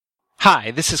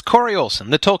Hi, this is Corey Olson,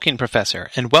 the Tolkien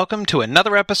Professor, and welcome to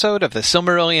another episode of the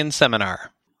Silmarillion Seminar.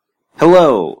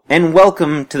 Hello, and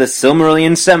welcome to the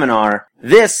Silmarillion Seminar.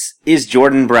 This is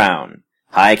Jordan Brown,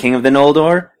 High King of the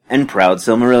Noldor and proud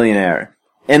Silmarillionaire.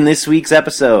 In this week's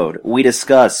episode, we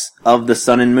discuss Of the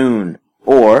Sun and Moon,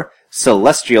 or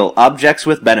Celestial Objects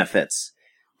with Benefits.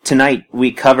 Tonight,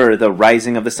 we cover the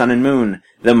Rising of the Sun and Moon,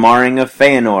 the Marring of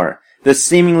Feanor, the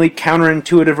seemingly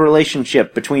counterintuitive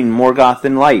relationship between Morgoth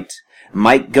and Light,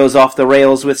 Mike goes off the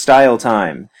rails with style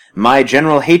time, my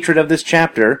general hatred of this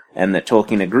chapter, and that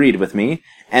Tolkien agreed with me,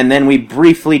 and then we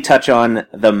briefly touch on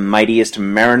the mightiest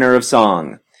mariner of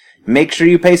song. Make sure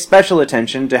you pay special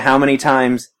attention to how many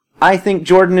times "I think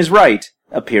Jordan is right"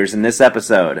 appears in this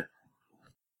episode.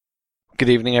 Good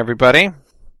evening, everybody.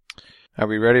 Are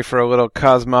we ready for a little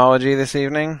cosmology this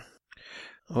evening?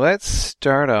 Let's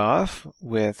start off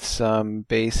with some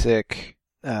basic,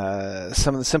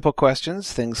 some of the simple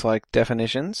questions, things like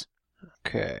definitions.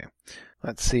 Okay.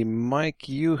 Let's see, Mike,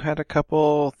 you had a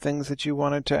couple things that you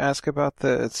wanted to ask about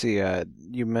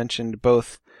you mentioned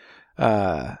both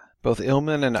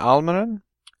Ilmin and Almarin?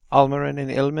 Almarin and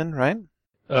Ilmin, right?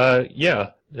 Yeah.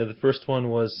 The first one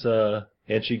was,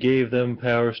 and she gave them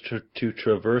powers to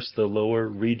traverse the lower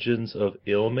regions of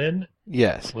Ilmin.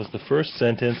 Yes. Was the first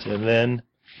sentence, and then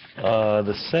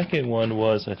the second one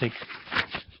was, I think,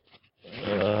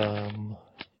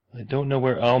 I don't know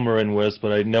where Almarin was,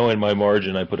 but I know in my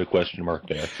margin I put a question mark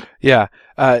there. Yeah.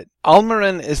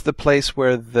 Almarin is the place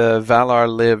where the Valar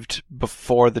lived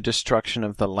before the destruction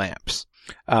of the lamps.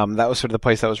 That was sort of the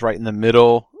place that was right in the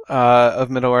middle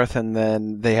of Middle-earth, and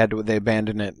then they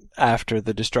abandoned it after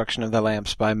the destruction of the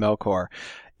lamps by Melkor.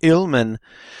 Ilmin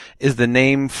is the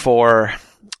name for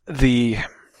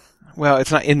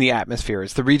it's not in the atmosphere.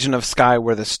 It's the region of sky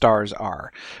where the stars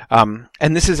are. And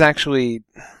this is actually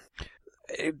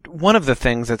one of the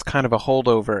things that's kind of a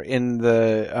holdover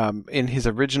in his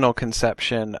original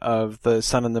conception of the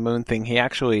sun and the moon thing. He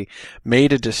actually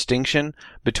made a distinction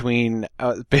between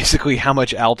basically how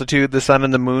much altitude the sun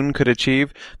and the moon could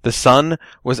achieve. The sun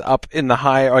was up in the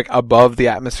high, like above the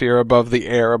atmosphere, above the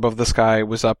air, above the sky,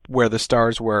 was up where the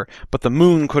stars were, but the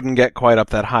moon couldn't get quite up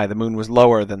that high. The moon was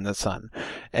lower than the sun.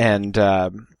 And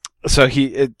so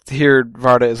here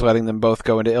Varda is letting them both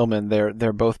go into Ilmin.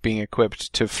 They're both being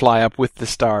equipped to fly up with the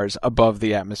stars above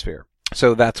the atmosphere.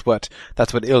 So that's what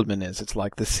Ilmin is. It's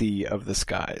like the sea of the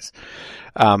skies.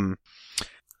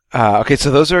 Okay,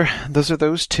 so those are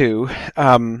those two.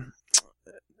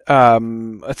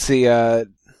 Let's see.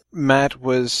 Matt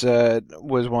was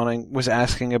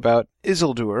asking about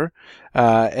Isildur,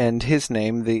 and his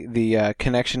name, the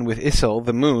connection with Isil,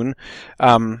 the moon.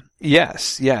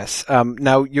 Yes.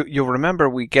 Now you'll remember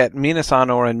we get Minas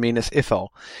Anor and Minas Ithil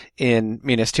in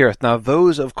Minas Tirith. Now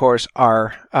those, of course,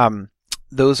 are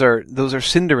those are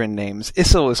Sindarin names.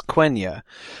 Isil is Quenya.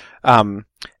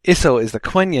 Isil is the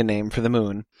Quenya name for the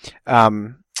moon.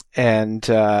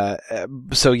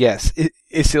 So yes,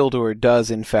 Isildur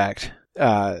does in fact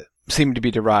seem to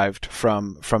be derived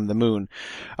from the moon.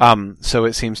 So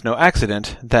it seems no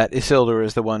accident that Isildur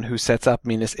is the one who sets up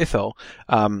Minas Ithil,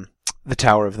 the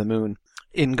Tower of the Moon,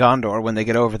 in Gondor when they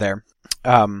get over there.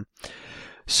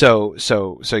 So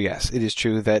yes, it is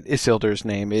true that Isildur's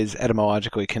name is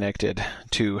etymologically connected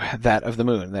to that of the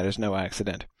moon. That is no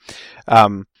accident.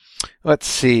 Let's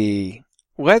see.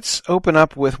 Might as well open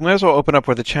up where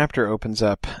the chapter opens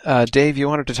up. Dave, you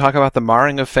wanted to talk about the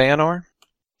Marring of Feanor?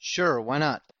 Sure, why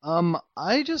not?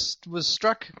 I just was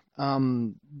struck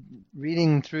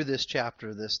reading through this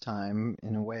chapter this time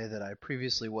in a way that I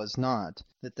previously was not.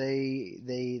 That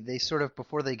they sort of,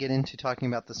 before they get into talking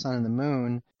about the sun and the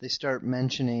moon, they start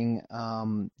mentioning,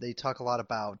 they talk a lot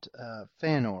about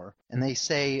Feanor, and they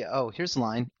say, here's the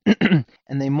line, and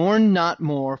they mourn not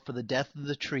more for the death of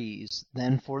the trees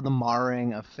than for the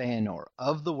marring of Feanor,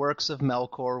 of the works of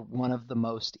Melkor, one of the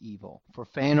most evil. For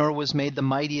Feanor was made the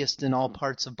mightiest in all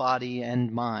parts of body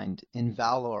and mind, in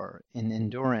valor, in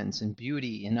endurance, in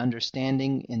beauty, in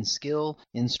understanding, in skill,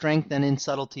 in strength, and in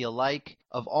subtlety alike,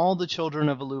 of all the children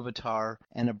of Iluvatar,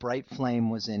 and a bright flame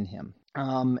was in him.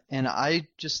 And I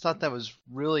just thought that was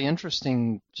really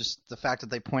interesting, just the fact that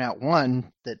they point out,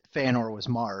 one, that Feanor was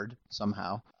marred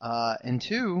somehow, and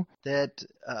two, that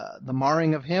the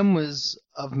marring of him was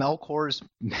of Melkor's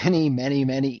many, many,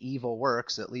 many evil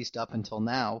works, at least up until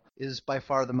now, is by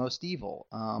far the most evil.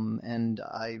 And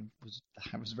I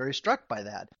was very struck by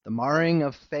that. The marring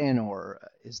of Feanor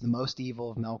is the most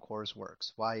evil of Melkor's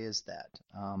works. Why is that?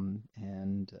 What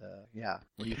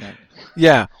do you think?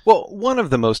 Yeah, well, one of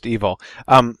the most evil.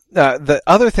 The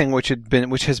other thing which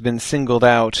has been singled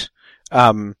out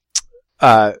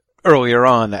earlier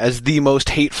on as the most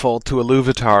hateful to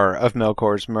Iluvatar of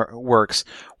Melkor's works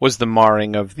was the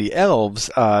marring of the elves,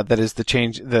 that is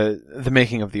the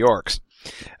making of the orcs.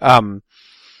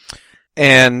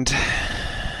 And,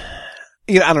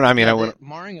 you know, I don't know, I mean, the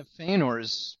marring of Feanor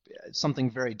is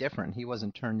something very different. He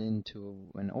wasn't turned into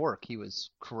an orc. He was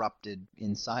corrupted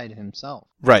inside himself.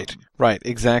 Right,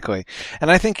 exactly.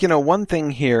 And I think, you know, one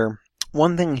thing here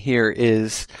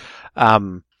is,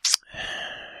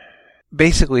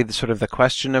 basically the sort of the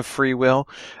question of free will,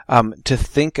 to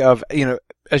think of, you know,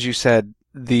 as you said,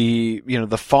 the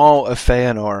fall of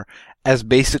Feanor as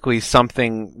basically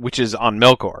something which is on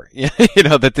Melkor. You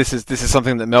know, that this is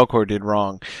something that Melkor did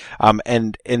wrong,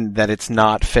 and that it's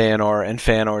not Feanor and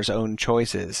Feanor's own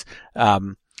choices,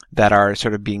 that are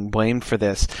sort of being blamed for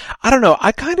this. I don't know.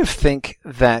 I kind of think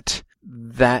that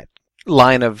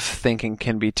line of thinking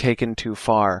can be taken too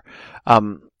far.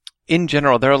 In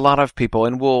general, there are a lot of people,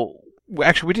 and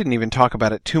we didn't even talk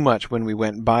about it too much when we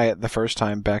went by it the first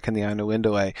time back in the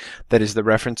Ainulindale. That is the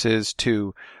references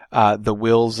to the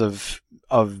wills of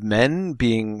men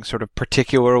being sort of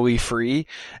particularly free,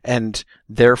 and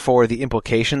therefore the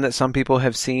implication that some people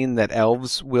have seen that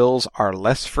elves' wills are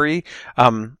less free.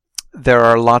 There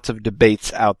are lots of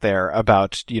debates out there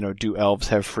about, you know, do elves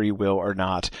have free will or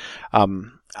not?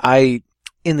 I,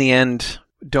 in the end,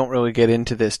 don't really get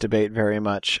into this debate very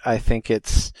much. I think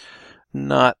it's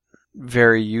not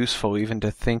very useful even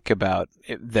to think about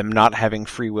them not having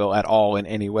free will at all in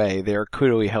any way. They're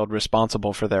clearly held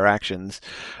responsible for their actions.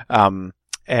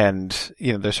 And,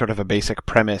 you know, there's sort of a basic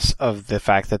premise of the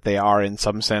fact that they are in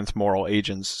some sense moral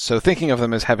agents. So thinking of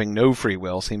them as having no free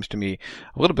will seems to me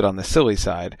a little bit on the silly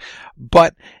side.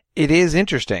 But it is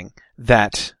interesting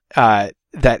that Melkor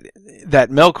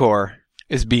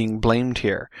is being blamed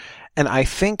here. And I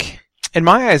think, in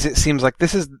my eyes, it seems like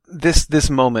this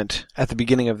moment at the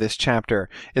beginning of this chapter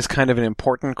is kind of an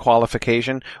important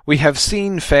qualification. We have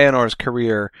seen Feanor's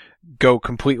career go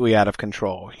completely out of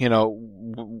control. You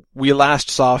know, we last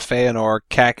saw Feanor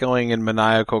cackling in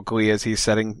maniacal glee as he's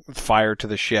setting fire to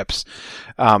the ships,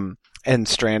 and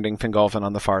stranding Fingolfin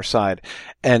on the far side.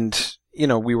 And, you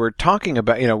know, we were talking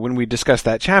about, you know, when we discussed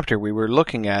that chapter, we were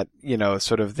looking at, you know,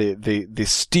 sort of the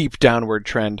steep downward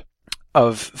trend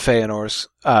of Feanor's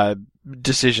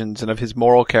decisions and of his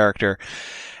moral character,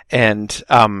 and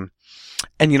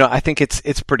you know, I think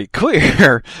it's pretty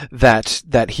clear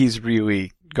that he's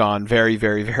really gone very,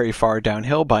 very, very far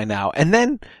downhill by now. And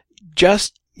then,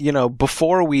 just, you know,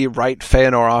 before we write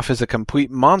Feanor off as a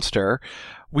complete monster,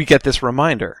 we get this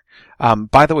reminder.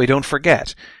 By the way, don't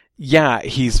forget, yeah,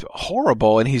 he's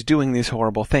horrible and he's doing these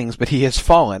horrible things, but he has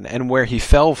fallen, and where he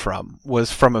fell from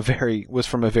was from a very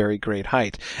great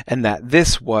height, and that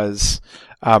this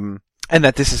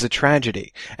is a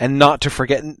tragedy, and not to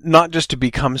forget, not just to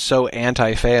become so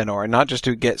anti-Feanor, not just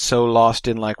to get so lost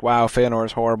in like, wow, Feanor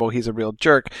is horrible, he's a real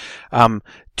jerk,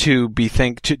 to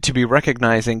be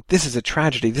recognizing this is a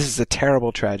tragedy, this is a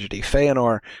terrible tragedy.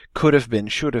 Feanor could have been,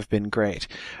 should have been great.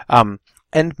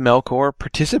 And Melkor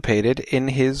participated in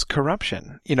his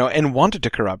corruption, you know, and wanted to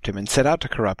corrupt him and set out to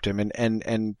corrupt him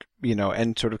and you know,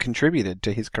 and sort of contributed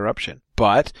to his corruption.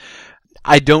 But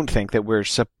I don't think that we're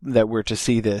to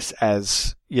see this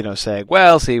as, you know, saying,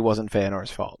 well, see, it wasn't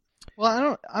Feanor's fault.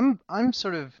 Well,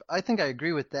 I think I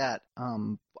agree with that.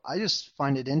 I just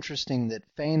find it interesting that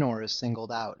Feanor is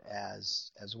singled out as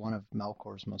one of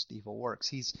Melkor's most evil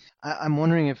works. I'm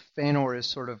wondering if Feanor is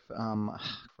sort of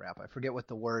I forget what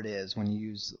the word is when you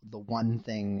use the one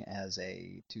thing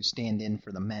to stand in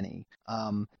for the many.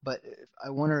 But I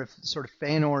wonder if sort of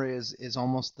Feanor is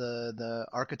almost the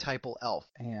archetypal elf,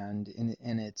 and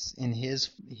it's in his.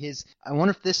 I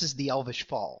wonder if this is the elvish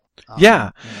fall.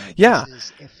 Yeah.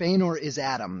 Feanor is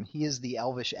Adam. He is the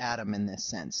elvish Adam in this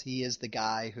sense. He is the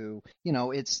guy who, you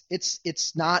know,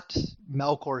 it's not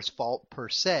Melkor's fault per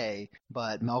se,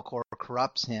 but Melkor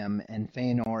corrupts him, and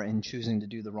Feanor, in choosing to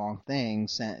do the wrong thing,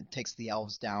 takes the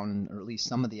elves down, or at least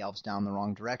some of the elves down the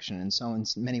wrong direction. And so in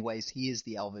many ways, he is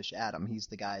the elvish Adam. He's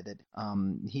the guy that,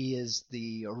 he is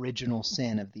the original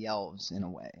sin of the elves in a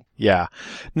way. Yeah.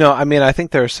 No, I mean, I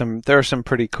think there are some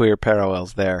pretty clear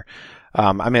parallels there.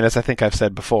 I mean, as I think I've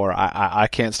said before, I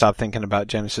can't stop thinking about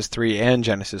Genesis 3 and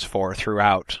Genesis 4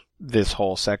 throughout this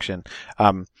whole section.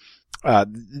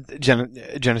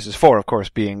 Genesis 4, of course,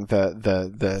 being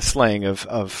the slaying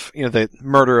of, you know, the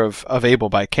murder of Abel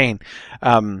by Cain,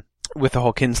 with the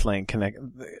whole kinslaying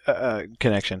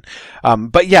connection.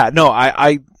 But yeah, no,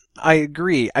 I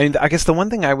agree. I mean, I guess the one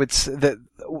thing I would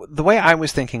the way I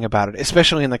was thinking about it,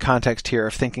 especially in the context here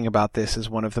of thinking about this as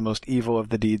one of the most evil of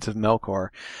the deeds of Melkor,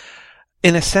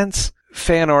 in a sense,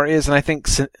 Feanor is, and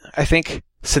I think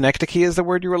synecdoche is the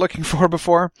word you were looking for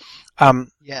before.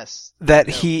 Yes. That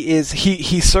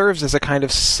he serves as a kind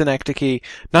of synecdoche,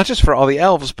 not just for all the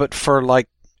elves, but for like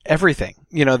everything.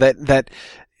 That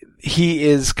he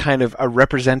is kind of a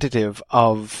representative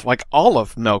of like all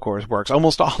of Melkor's works,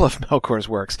 almost all of Melkor's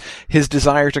works. His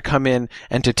desire to come in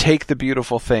and to take the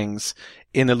beautiful things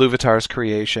in Iluvatar's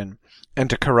creation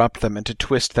and to corrupt them and to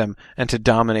twist them and to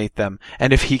dominate them.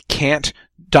 And if he can't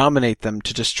dominate them,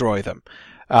 to destroy them.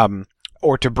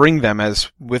 Or to bring them,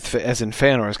 as in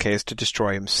Feanor's case, to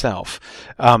destroy himself.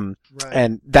 Right.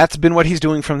 And that's been what he's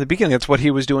doing from the beginning. That's what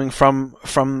he was doing from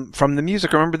the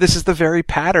music. Remember, this is the very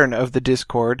pattern of the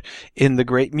discord in the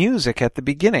great music at the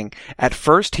beginning. At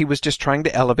first, he was just trying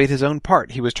to elevate his own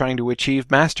part. He was trying to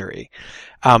achieve mastery.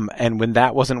 And when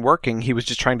that wasn't working, he was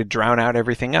just trying to drown out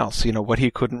everything else. What he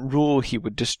couldn't rule, he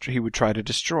would try to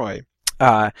destroy.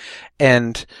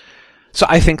 And so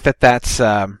I think that's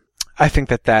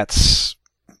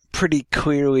pretty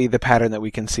clearly the pattern that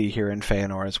we can see here in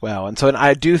Feanor as well. And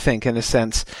I do think, in a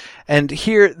sense, and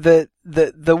here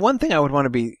the one thing I would want to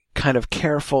be kind of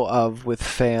careful of with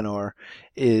Feanor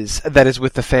is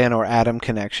with the Feanor-Adam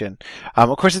connection.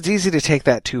 Of course, it's easy to take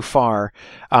that too far,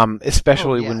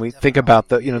 especially when we think about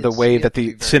the way that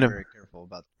the sin of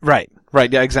right,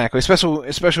 yeah, exactly.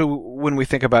 Especially when we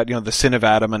think about the sin of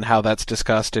Adam and how that's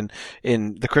discussed in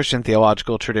the Christian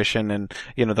theological tradition, and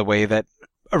the way that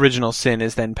original sin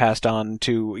is then passed on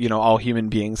to all human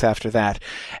beings after that.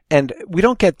 And we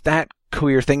don't get that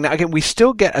clear thing. Now, again, we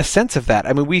still get a sense of that.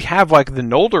 I mean, we have like the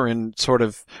Noldorin sort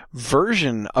of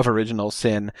version of original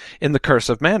sin in the Curse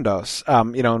of Mandos.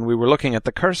 And we were looking at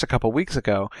the curse a couple weeks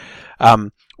ago,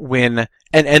 when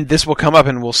this will come up,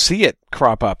 and we'll see it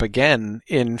crop up again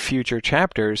in future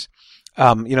chapters.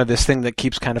 This thing that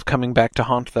keeps kind of coming back to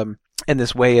haunt them, and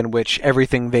this way in which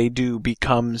everything they do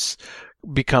becomes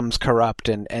corrupt,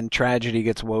 and tragedy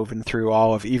gets woven through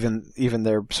all of even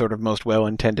their sort of most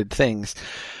well-intended things.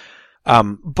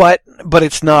 But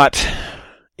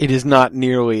it is not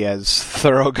nearly as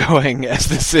thoroughgoing as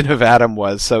the sin of Adam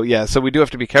was. So we do have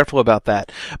to be careful about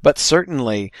that. But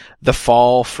certainly the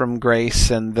fall from grace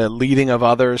and the leading of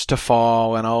others to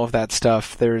fall and all of that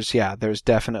stuff, there's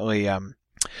definitely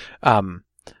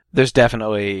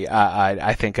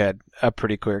I think a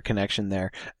pretty clear connection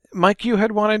there. Mike, you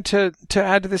had wanted to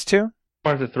add to this too? I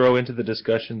wanted to throw into the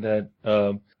discussion that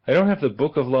I don't have the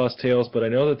Book of Lost Tales, but I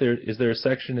know that there is a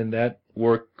section in that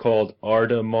work called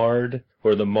Arda Marred,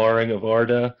 or the marring of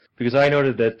Arda, because I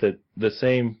noted that the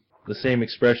same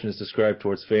expression is described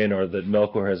towards Feanor, that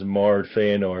Melkor has marred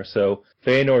Feanor. So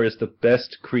Feanor is the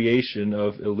best creation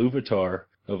of Iluvatar,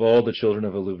 of all the children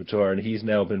of Iluvatar, and he's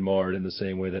now been marred in the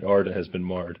same way that Arda has been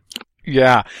marred.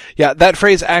 Yeah, that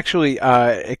phrase actually,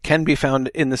 it can be found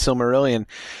in the Silmarillion.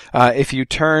 If you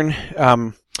turn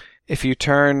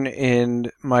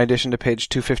in my edition to page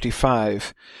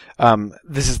 255,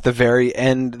 this is the very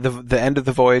end, the end of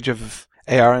the Voyage of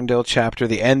Earendil chapter,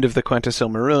 the end of the Quenta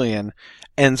Silmarillion,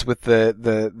 ends with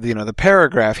the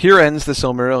paragraph. Here ends the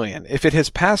Silmarillion. If it has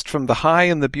passed from the high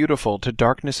and the beautiful to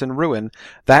darkness and ruin,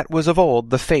 that was of old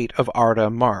the fate of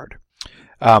Arda marred.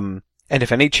 And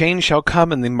if any change shall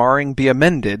come and the marring be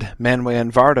amended, Manwë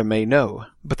and Varda may know,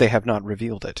 but they have not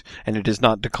revealed it, and it is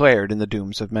not declared in the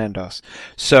dooms of Mandos.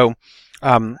 So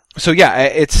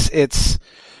it's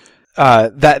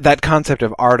that concept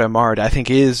of Arda marred, I think,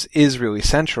 is really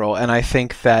central, and I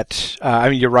think that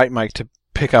you're right, Mike, to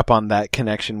pick up on that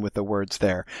connection with the words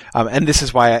there. And this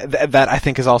is why that I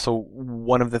think is also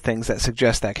one of the things that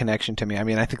suggests that connection to me. I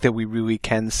mean, I think that we really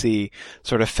can see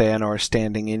sort of Feanor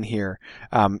standing in here,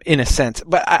 in a sense.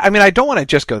 But I don't want to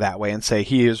just go that way and say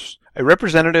he is a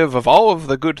representative of all of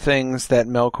the good things that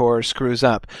Melkor screws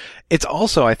up. It's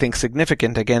also, I think,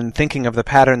 significant, again, thinking of the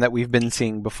pattern that we've been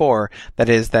seeing before, that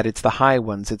is that it's the high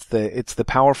ones, it's the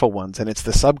powerful ones, and it's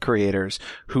the sub-creators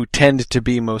who tend to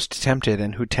be most tempted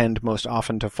and who tend most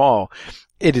often to fall.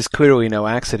 It is clearly no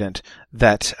accident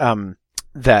that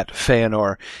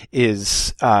Feanor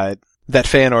is, that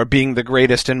Feanor, being the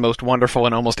greatest and most wonderful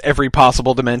in almost every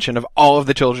possible dimension of all of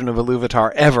the children of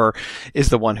Iluvatar ever, is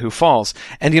the one who falls.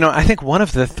 And I think one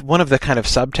of the kind of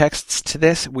subtexts to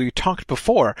this, we talked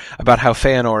before about how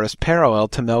Feanor is parallel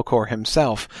to Melkor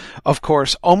himself. Of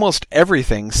course, almost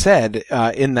everything said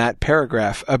in that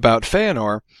paragraph about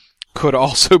Feanor could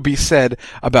also be said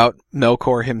about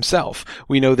Melkor himself.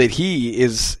 We know that he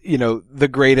is, the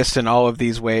greatest in all of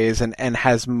these ways, and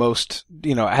has most,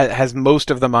 has most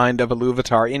of the mind of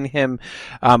Iluvatar in him,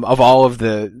 of all of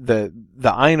the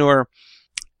Ainur.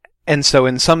 And so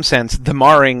in some sense, the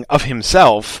marring of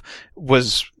himself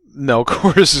was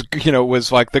Melkor's,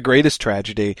 was like the greatest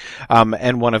tragedy,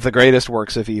 and one of the greatest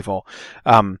works of evil.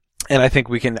 And I think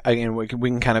we can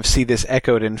kind of see this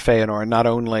echoed in Feanor, not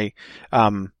only,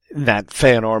 that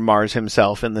Feanor mars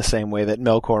himself in the same way that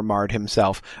Melkor marred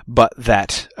himself, but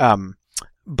that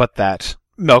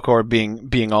Melkor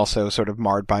being also sort of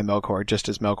marred by Melkor, just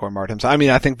as Melkor marred himself. I mean,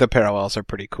 I think the parallels are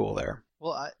pretty cool there.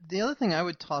 Well, the other thing I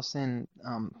would toss in,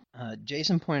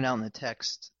 Jason pointed out in the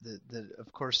text that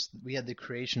of course we had the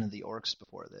creation of the orcs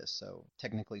before this, so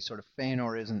technically sort of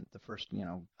Feanor isn't the first,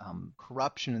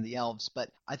 corruption of the elves. But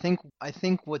I think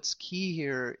what's key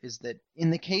here is that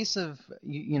in the case of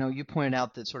you pointed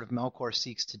out that sort of Melkor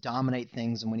seeks to dominate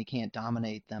things, and when he can't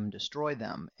dominate them, destroy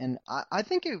them. And I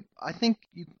think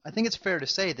it's fair to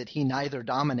say that he neither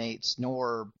dominates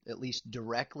nor at least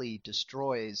directly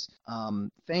destroys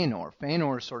Feanor.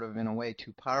 Feanor is sort of in a way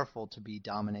too powerful to be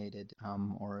dominated,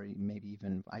 or maybe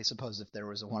even, I suppose, if there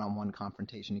was a one-on-one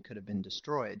confrontation, he could have been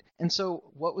destroyed. And so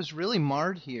what was really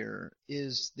marred here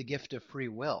is the gift of free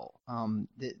will.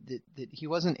 That he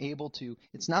wasn't able to.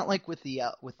 It's not like with the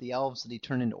elves that he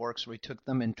turned into orcs, where he took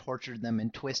them and tortured them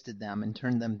and twisted them and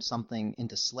turned them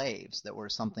into slaves that were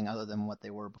something other than what they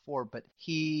were before. But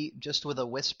he, just with a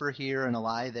whisper here and a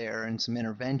lie there and some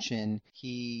intervention,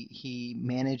 he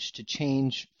managed to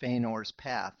change Feanor's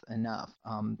path enough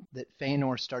that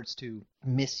Feanor starts to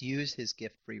misuse his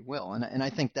gift free will. And I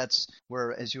think that's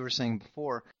where, as you were saying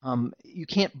before, you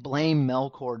can't blame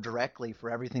Melkor directly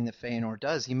for everything that Feanor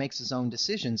does. He makes his own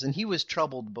decisions, and he was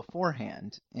troubled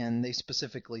beforehand. And they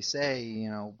specifically say,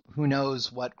 who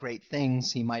knows what great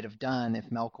things he might have done if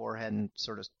Melkor hadn't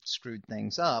sort of screwed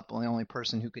things up. Well, the only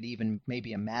person who could even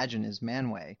maybe imagine is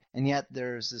Manwë. And yet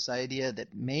there's this idea that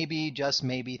maybe, just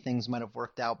maybe, things might have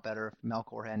worked out better if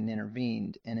Melkor hadn't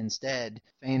intervened. And instead,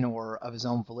 Feanor, of his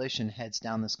own volition, heads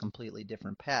down this completely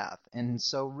different path. And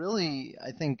so really,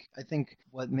 I think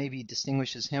what maybe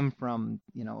distinguishes him from,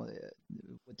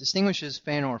 what distinguishes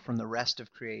Feanor from the rest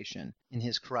of creation in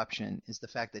his corruption is the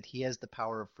fact that he has the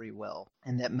power of free will,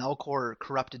 and that Melkor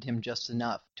corrupted him just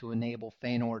enough to enable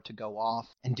Feanor to go off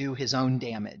and do his own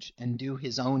damage and do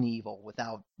his own evil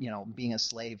without, being a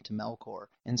slave to Melkor.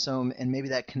 And so, and maybe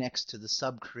that connects to the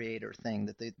sub-creator thing,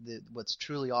 that what's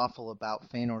truly awful about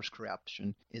Feanor's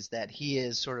corruption is that he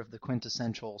is sort of the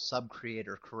quintessential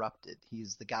sub-creator corrupted.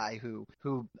 He's the guy who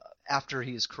after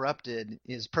he's corrupted,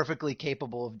 is perfectly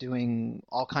capable of doing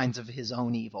all kinds of his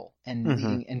own evil and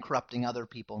and corrupting other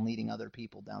people and leading other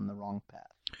people down the wrong path.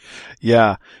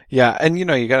 Yeah. And,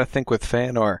 you got to think with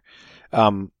Feanor,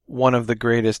 one of the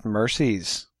greatest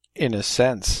mercies, in a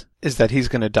sense, is that he's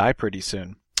going to die pretty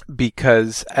soon.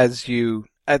 Because, as you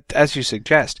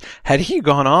suggest, had he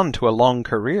gone on to a long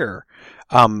career,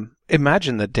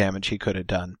 imagine the damage he could have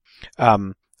done.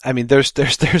 I mean,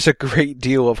 there's a great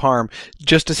deal of harm,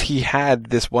 just as he had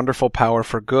this wonderful power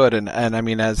for good, and I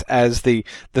mean, as the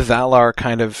Valar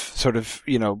kind of sort of,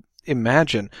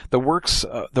 imagine the works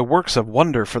of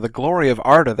wonder for the glory of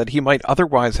Arda that he might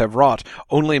otherwise have wrought,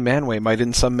 only Manwë might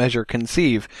in some measure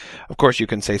conceive. Of course, you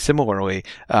can say similarly,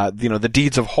 the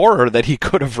deeds of horror that he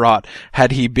could have wrought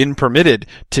had he been permitted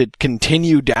to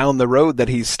continue down the road that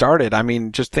he's started. I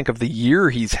mean, just think of the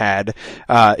year he's had,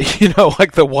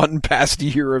 like the one past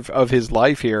year of his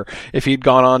life here. If he'd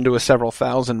gone on to a several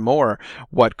thousand more,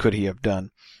 what could he have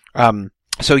done?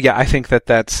 So yeah, I think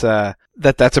that's a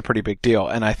pretty big deal,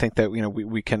 and I think that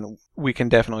we can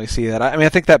definitely see that. I mean, I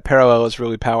think that parallel is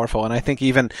really powerful, and I think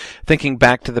even thinking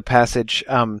back to the passage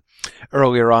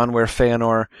earlier on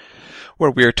where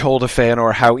we are told of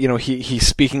Feanor how he's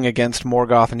speaking against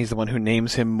Morgoth, and he's the one who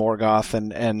names him Morgoth,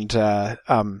 and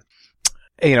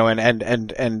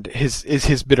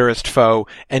his bitterest foe,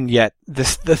 and yet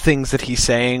the things that he's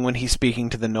saying when he's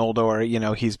speaking to the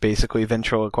Noldor, he's basically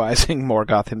ventriloquizing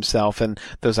Morgoth himself, and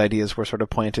those ideas were sort of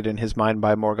planted in his mind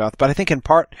by Morgoth. But I think in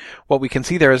part what we can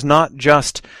see there is not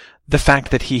just the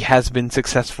fact that he has been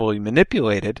successfully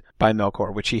manipulated by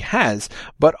Melkor, which he has,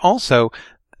 but also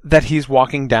that he's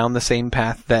walking down the same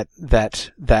path that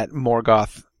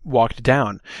Morgoth walked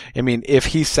down. I mean, if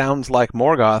he sounds like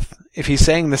Morgoth, if he's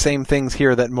saying the same things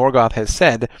here that Morgoth has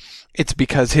said, it's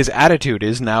because his attitude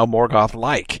is now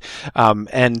Morgoth-like.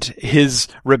 And his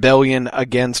rebellion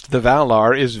against the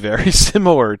Valar is very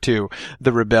similar to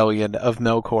the rebellion of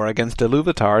Melkor against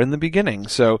Iluvatar in the beginning.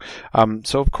 So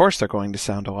of course they're going to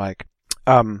sound alike.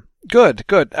 Good.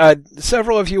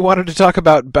 Several of you wanted to talk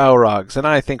about Balrogs, and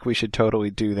I think we should totally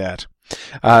do that.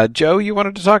 Joe, you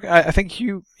wanted to talk? I think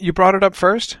you brought it up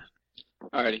first.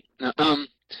 Alrighty. Now,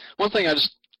 one thing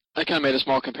I kind of made a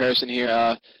small comparison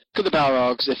here. could the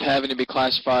Balrogs, if having to be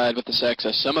classified with the sex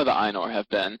as some of the Ainur have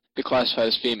been, be classified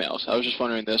as females? I was just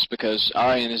wondering this because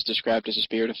Aryan is described as a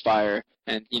spirit of fire,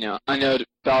 and, I know that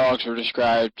Balrogs were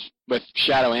described with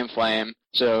shadow and flame,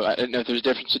 so I didn't know if there's a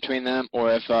difference between them,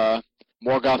 or if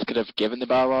Morgoth could have given the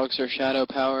Balrogs their shadow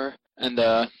power. And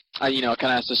I kind of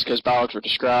asked this because Balrogs were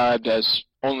described as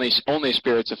only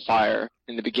spirits of fire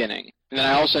in the beginning. And then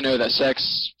I also know that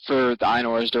sex for the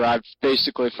Ainur is derived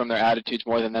basically from their attitudes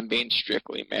more than them being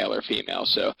strictly male or female.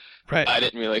 So Right. I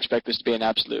didn't really expect this to be an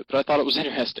absolute, but I thought it was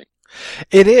interesting.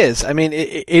 It is. I mean,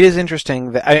 it is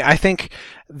interesting. That I think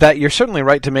that you're certainly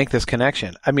right to make this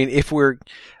connection. I mean, if we're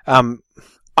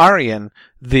Aryan,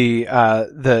 the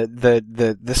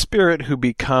spirit who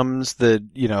becomes the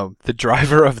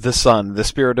driver of the sun, the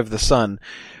spirit of the sun,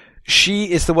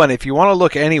 she is the one, if you want to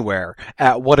look anywhere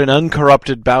at what an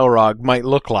uncorrupted Balrog might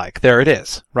look like, there it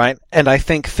is, right? And I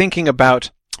think thinking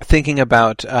about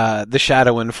the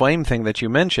shadow and flame thing that you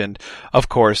mentioned, of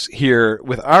course, here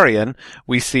with Aryan,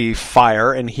 we see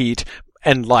fire and heat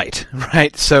and light,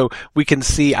 right? So we can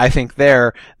see, I think,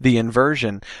 there the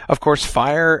inversion. Of course,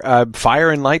 fire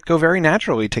and light go very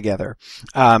naturally together,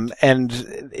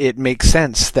 and it makes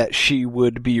sense that she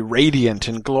would be radiant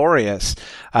and glorious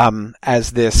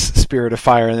as this spirit of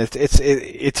fire, and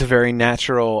it's a very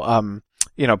natural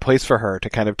place for her to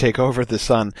kind of take over the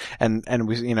sun, and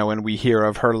we when we hear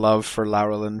of her love for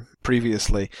Laurelin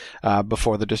previously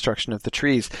before the destruction of the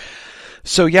trees.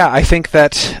 So yeah, I think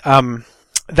that.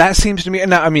 That seems to me,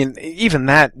 now, I mean, even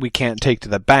that we can't take to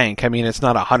the bank. I mean, it's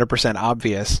not 100%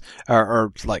 obvious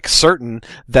or like certain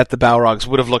that the Balrogs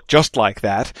would have looked just like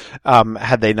that,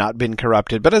 had they not been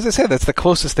corrupted. But as I said, that's the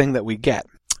closest thing that we get.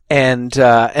 And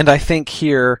I think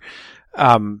here,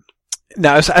 now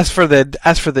as for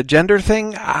the gender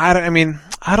thing, I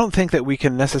don't think that we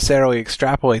can necessarily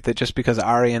extrapolate that just because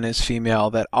Aryan is female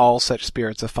that all such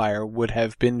spirits of fire would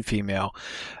have been female.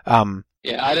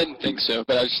 Yeah, I didn't think so,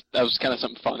 but that was kind of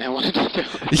something fun I wanted to do.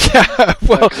 Yeah,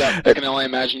 well, I can only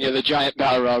imagine the giant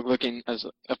Balrog looking as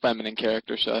a feminine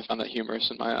character, so I found that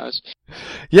humorous in my eyes.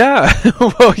 Yeah,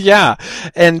 well, yeah,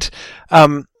 and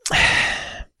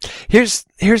here's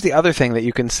the other thing that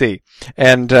you can see,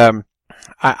 and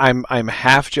I'm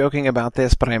half joking about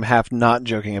this, but I'm half not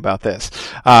joking about this.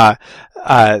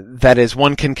 That is,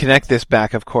 one can connect this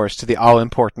back, of course, to the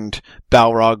all-important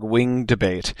Balrog wing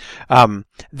debate.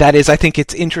 That is, I think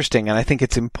it's interesting, and I think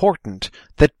it's important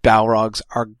that Balrogs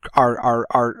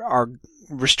are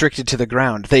restricted to the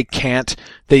ground. They can't,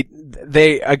 they're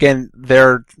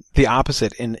the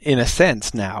opposite in a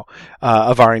sense now,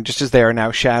 of Aryan, just as they are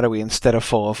now shadowy instead of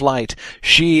full of light.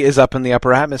 She is up in the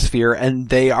upper atmosphere and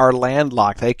they are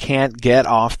landlocked. They can't get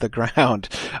off the ground.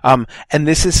 And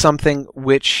this is something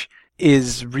which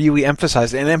is really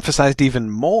emphasized, and emphasized even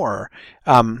more,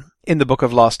 in the Book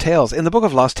of Lost Tales. In the Book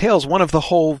of Lost Tales, one of the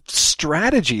whole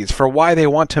strategies for why they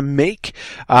want to make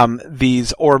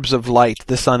these orbs of light,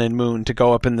 the sun and moon, to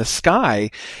go up in the sky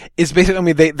is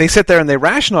basically, they sit there and they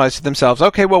rationalize to themselves,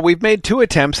 okay, well, we've made 2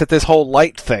 attempts at this whole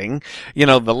light thing,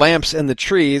 the lamps and the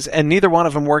trees, and neither one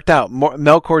of them worked out.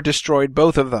 Melkor destroyed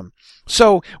both of them.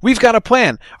 So, we've got a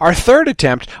plan. Our 3rd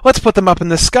attempt, let's put them up in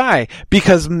the sky,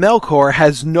 because Melkor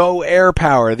has no air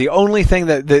power. The only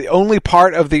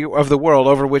part of the world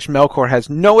over which Melkor has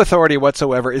no authority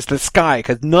whatsoever is the sky,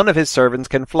 because none of his servants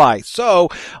can fly. So,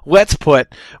 let's put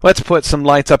some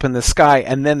lights up in the sky,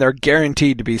 and then they're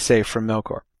guaranteed to be safe from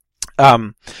Melkor.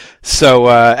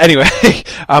 Anyway,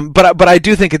 but I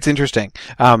do think it's interesting,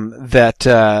 that,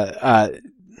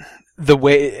 the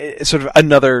way, sort of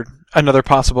another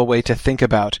possible way to think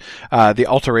about the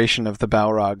alteration of the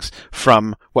Balrogs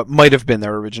from what might have been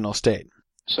their original state.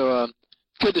 So,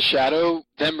 could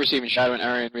them receiving shadow and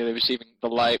Aryan really receiving the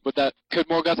light, could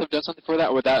Morgoth have done something for that,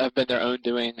 or would that have been their own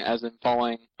doing, as in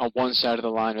falling on one side of the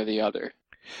line or the other?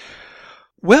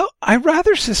 Well, I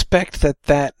rather suspect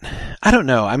that I don't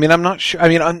know. I mean, I'm not sure. I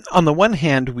mean, on the one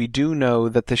hand, we do know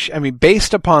that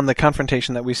based upon the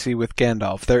confrontation that we see with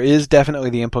Gandalf, there is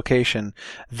definitely the implication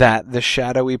that the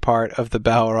shadowy part of the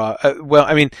Balrog,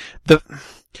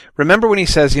 remember when he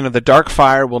says, the dark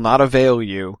fire will not avail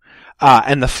you,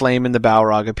 and the flame in the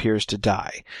Balrog appears to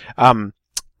die.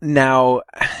 Now,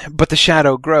 but the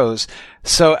shadow grows.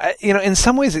 So, in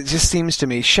some ways it just seems to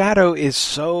me, shadow is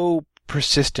so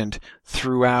persistent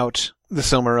throughout the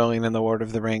Silmarillion and the Lord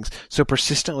of the Rings, so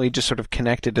persistently just sort of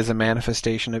connected as a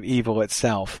manifestation of evil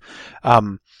itself.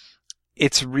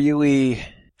 It's really,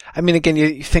 again,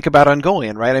 you think about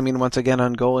Ungoliant, right? Once again,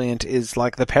 Ungoliant is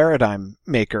like the paradigm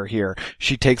maker here.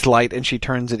 She takes light and she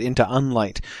turns it into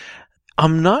unlight.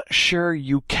 I'm not sure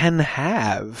you can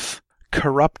have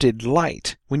corrupted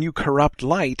light. When you corrupt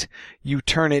light, you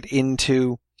turn it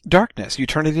into darkness. You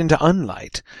turn it into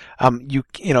unlight.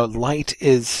 Light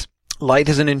is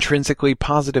an intrinsically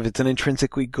positive. It's an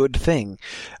intrinsically good thing.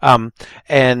 So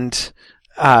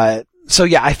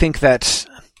yeah, I think that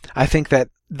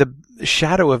the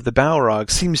shadow of the Balrog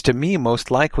seems to me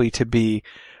most likely to be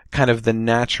kind of the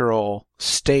natural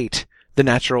state, the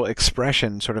natural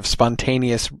expression, sort of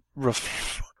spontaneous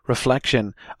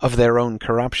reflection of their own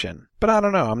corruption. But I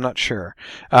don't know. I'm not sure.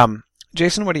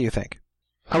 Jason, what do you think?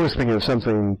 I was thinking of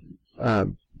something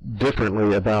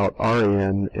differently about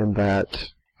Arian in that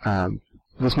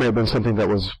this may have been something that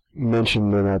was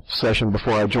mentioned in a session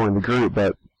before I joined the group,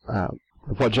 but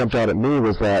what jumped out at me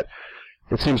was that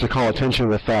it seems to call attention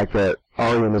to the fact that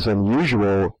Arian is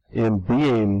unusual in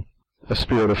being a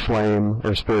spirit of flame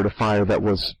or a spirit of fire that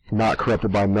was not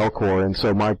corrupted by Melkor. And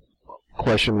so my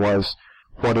question was,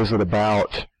 what is it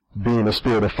about being a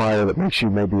spirit of fire that makes you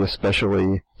maybe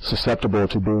especially susceptible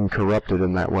to being corrupted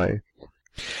in that way?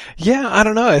 Yeah, I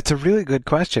don't know. It's a really good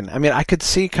question. I mean, I could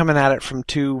see coming at it from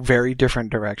two very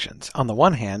different directions. On the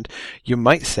one hand, you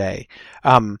might say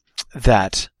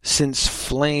that since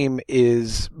flame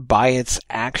is by its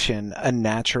action a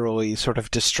naturally sort of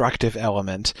destructive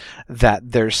element,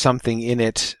 that there's something in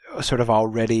it sort of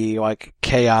already like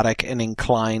chaotic and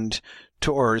inclined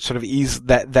to, or sort of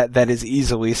that is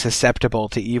easily susceptible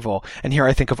to evil. And here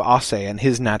I think of Ossé and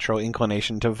his natural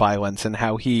inclination to violence and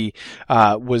how he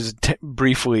was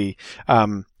briefly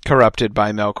corrupted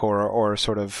by Melkor, or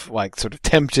sort of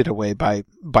tempted away by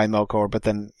Melkor, but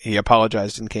then he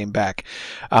apologized and came back.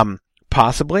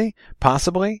 Possibly.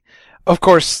 Of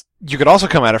course, you could also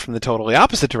come at it from the totally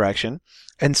opposite direction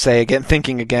and say,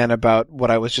 thinking again about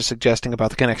what I was just suggesting about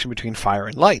the connection between fire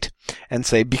and light, and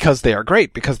say, because they are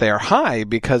great, because they are high,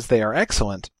 because they are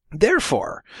excellent,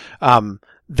 therefore,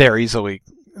 we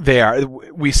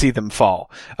see them fall,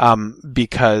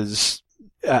 because,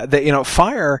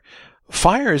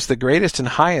 fire is the greatest and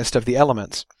highest of the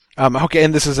elements. Okay,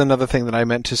 and this is another thing that I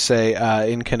meant to say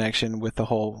in connection with the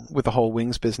whole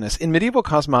wings business. In medieval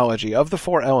cosmology, of the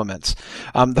four elements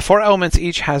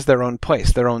each has their own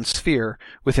place, their own sphere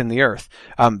within the earth.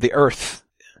 The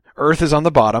earth is on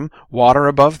the bottom, water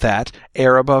above that,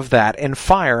 air above that, and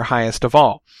fire highest of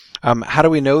all. How do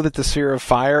we know that the sphere of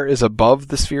fire is above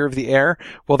the sphere of the air?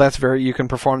 Well, you can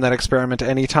perform that experiment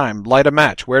any time. Light a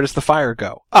match. Where does the fire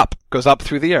go? Up. Goes up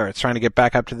through the air. It's trying to get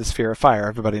back up to the sphere of fire.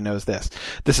 Everybody knows this.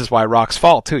 This is why rocks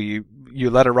fall, too. You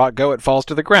let a rock go, it falls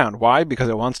to the ground. Why? Because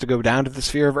it wants to go down to the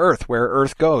sphere of earth, where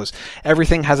earth goes.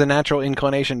 Everything has a natural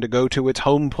inclination to go to its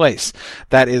home place.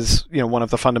 That is, one of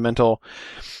the fundamental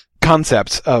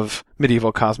concepts of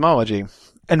medieval cosmology.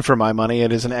 And for my money,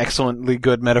 it is an excellently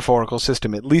good metaphorical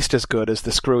system, at least as good as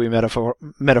the screwy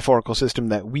metaphorical system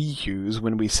that we use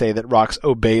when we say that rocks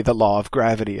obey the law of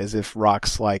gravity, as if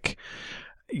rocks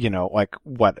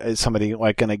is somebody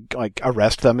gonna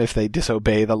arrest them if they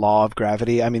disobey the law of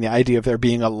gravity? I mean, the idea of there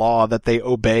being a law that they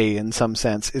obey in some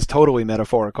sense is totally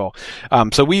metaphorical.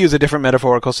 So we use a different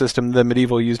metaphorical system. The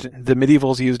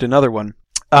medievals used another one.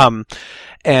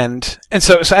 And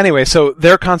so anyway, so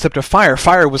their concept of fire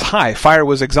was high, fire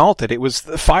was exalted,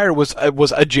 fire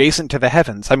was adjacent to the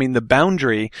heavens. I mean, the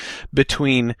boundary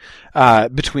between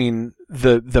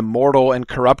the mortal and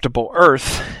corruptible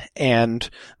earth and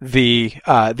the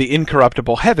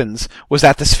incorruptible heavens was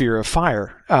at the sphere of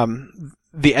fire.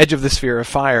 The edge of the sphere of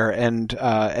fire and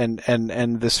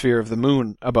the sphere of the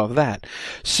moon above that.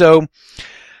 So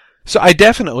I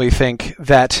definitely think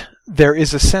that there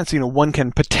is a sense, one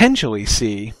can potentially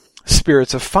see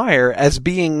spirits of fire as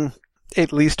being,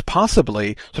 at least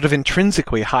possibly, sort of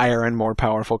intrinsically higher and more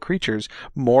powerful creatures,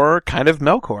 more kind of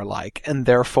Melkor-like, and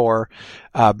therefore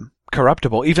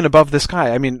corruptible, even above the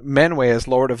sky. I mean, Manwë as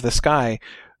Lord of the Sky,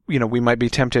 we might be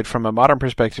tempted from a modern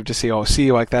perspective to see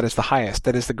that is the highest,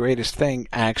 that is the greatest thing.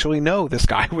 Actually, no, the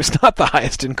sky was not the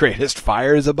highest and greatest.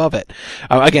 Fire is above it.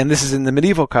 Again, this is in the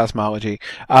medieval cosmology.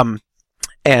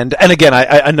 And again,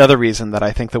 another reason that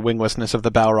I think the winglessness of the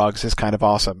Balrogs is kind of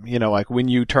awesome. When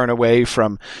you turn away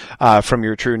from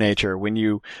your true nature, when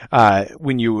you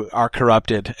are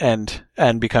corrupted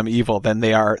and become evil, then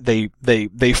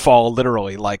they fall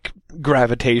literally, like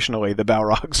gravitationally the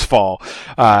Balrogs fall,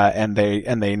 and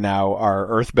they now are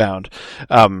earthbound,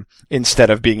 instead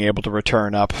of being able to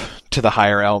return up to the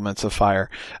higher elements of fire.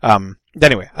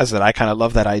 Anyway, as I said, I kind of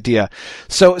love that idea.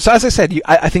 So as I said,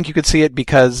 I think you could see it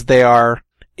because they are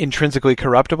intrinsically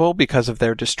corruptible because of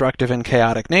their destructive and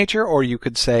chaotic nature, or you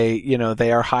could say,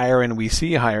 they are higher and we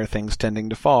see higher things tending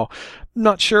to fall.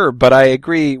 Not sure, but I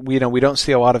agree. We don't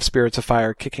see a lot of spirits of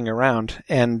fire kicking around.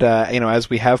 And, as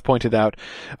we have pointed out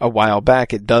a while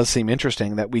back, it does seem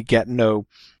interesting that we get no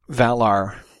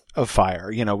Valar of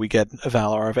fire. We get a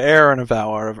Valar of air and a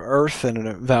Valar of earth and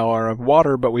a Valar of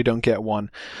water, but we don't get one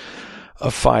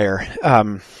of fire.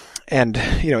 And,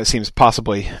 it seems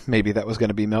possibly maybe that was going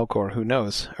to be Melkor, who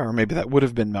knows? Or maybe that would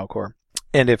have been Melkor.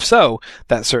 And if so,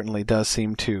 that certainly does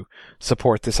seem to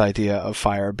support this idea of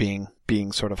fire being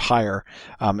sort of higher,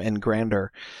 and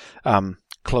grander,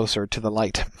 closer to the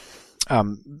light.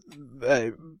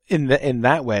 In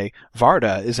that way,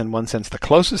 Varda is in one sense the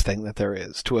closest thing that there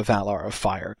is to a Valar of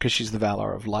fire, because she's the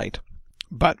Valar of light.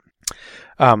 But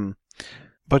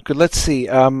good, let's see.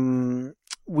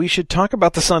 We should talk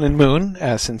about the sun and moon,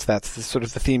 since that's sort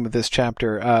of the theme of this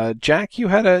chapter. Jack, you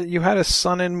had a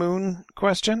sun and moon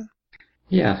question?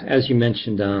 Yeah, as you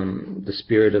mentioned, the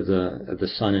spirit of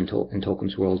the sun in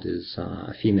Tolkien's world is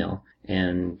a female,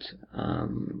 and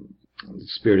the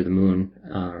spirit of the moon,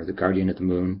 or the guardian of the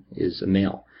moon, is a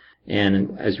male.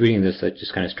 And as reading this, that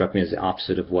just kind of struck me as the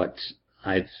opposite of what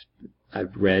I've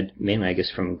read, mainly I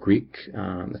guess from Greek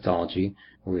mythology,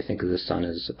 where we think of the sun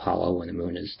as Apollo and the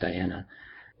moon as Diana.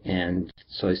 And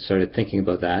so I started thinking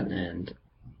about that, and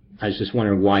I was just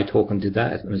wondering why Tolkien did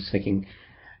that. I was thinking,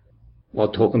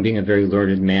 well, Tolkien being a very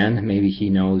learned man, maybe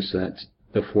he knows that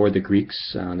before the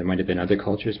Greeks, there might have been other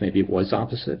cultures, maybe it was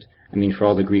opposite. I mean, for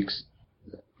all the Greeks,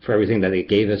 for everything that they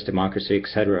gave us, democracy,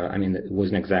 etc., I mean, it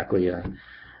wasn't exactly a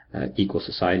equal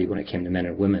society when it came to men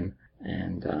and women.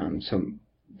 And so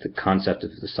the concept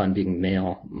of the sun being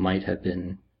male might have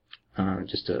been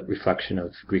just a reflection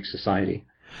of Greek society.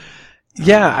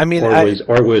 Yeah, I mean,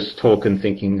 or was Tolkien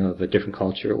thinking of a different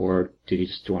culture, or did he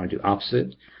just want to do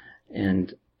opposite?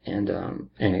 And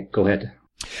go ahead.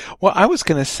 Well, I was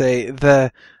going to say in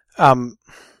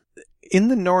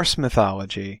the Norse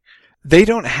mythology, they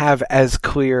don't have as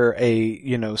clear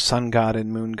a sun god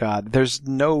and moon god. There's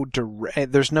no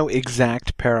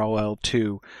exact parallel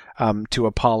to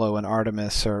Apollo and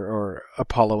Artemis or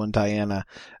Apollo and Diana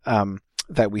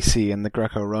that we see in the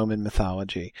Greco-Roman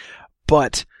mythology,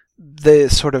 but the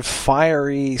sort of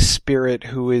fiery spirit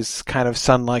who is kind of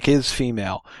sun-like is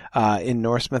female in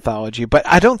Norse mythology. But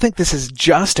I don't think this is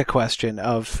just a question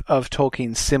of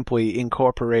Tolkien simply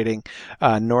incorporating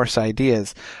Norse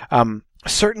ideas.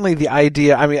 Certainly the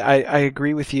idea, I mean, I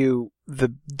agree with you,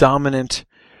 the dominant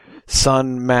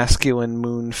sun, masculine,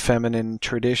 moon, feminine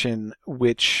tradition,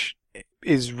 which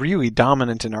is really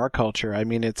dominant in our culture. I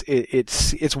mean,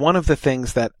 it's one of the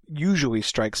things that usually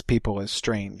strikes people as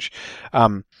strange,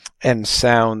 and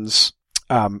sounds,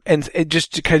 and it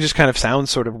just kind of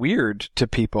sounds sort of weird to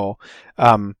people,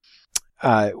 when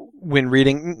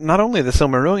reading not only the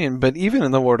Silmarillion, but even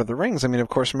in the Lord of the Rings. I mean, of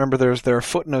course, remember there are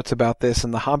footnotes about this,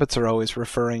 and the hobbits are always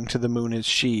referring to the moon as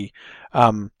she.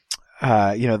 The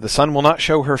sun will not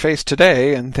show her face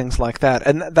today, and things like that.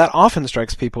 And that often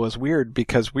strikes people as weird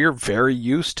because we're very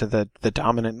used to the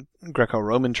dominant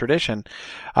Greco-Roman tradition.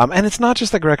 And it's not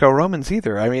just the Greco-Romans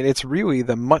either. I mean, it's really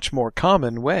the much more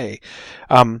common way.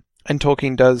 And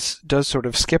Tolkien does sort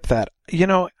of skip that.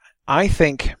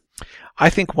 I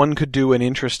think one could do an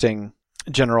interesting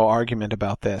general argument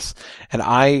about this. And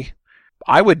I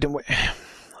would,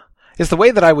 is the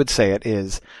way that I would say it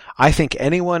is, I think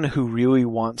anyone who really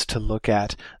wants to look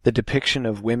at the depiction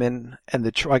of women and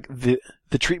the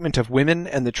treatment of women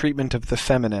and the treatment of the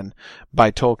feminine by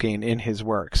Tolkien in his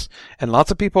works, and lots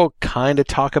of people kind of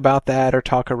talk about that or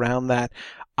talk around that.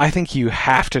 I think you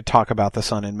have to talk about the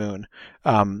sun and moon,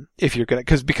 if you're gonna,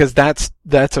 because that's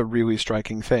a really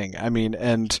striking thing. I mean,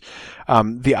 and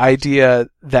the idea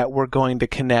that we're going to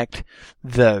connect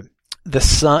the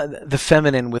sun, the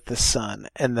feminine with the sun,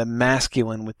 and the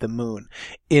masculine with the moon,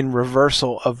 in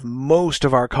reversal of most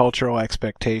of our cultural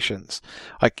expectations.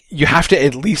 Like, you have to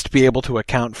at least be able to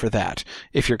account for that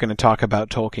if you're going to talk about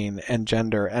Tolkien and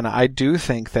gender. And I do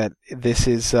think that this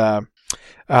is,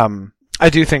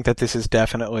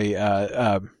 definitely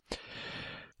an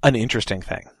interesting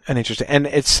thing, and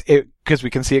it's because we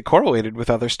can see it correlated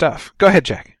with other stuff. Go ahead,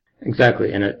 Jack.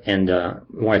 Exactly, and the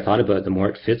more I thought about it, the more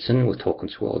it fits in with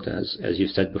Tolkien's world. As you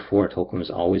said before, Tolkien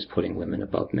was always putting women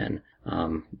above men.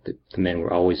 The men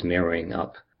were always marrying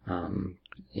up,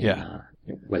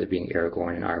 whether being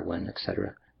Aragorn and Arwen,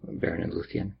 etc., Beren and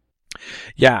Luthien.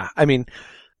 Yeah, I mean,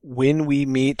 when we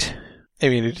meet, I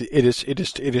mean,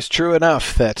 it is true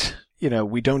enough that,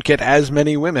 we don't get as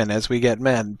many women as we get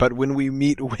men, but when we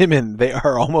meet women, they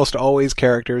are almost always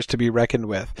characters to be reckoned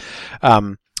with.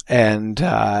 Arian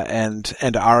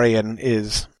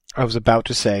is, I was about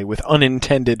to say, with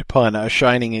unintended pun, a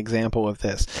shining example of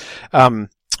this.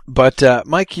 But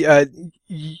Mike,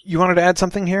 you wanted to add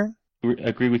something here? I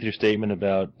agree with your statement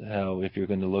about how, if you're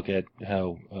going to look at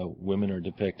how women are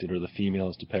depicted, or the female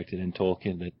is depicted in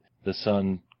Tolkien, that the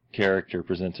sun character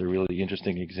presents a really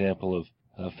interesting example of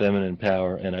feminine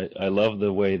power. And I love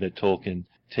the way that Tolkien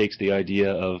takes the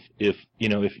idea of, if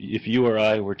you or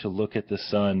I were to look at the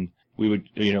sun, we would,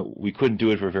 we couldn't do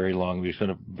it for very long. We'd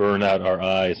kind of burn out our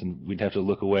eyes and we'd have to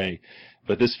look away.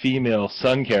 But this female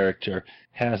sun character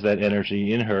has that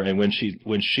energy in her, and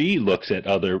when she looks at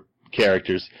other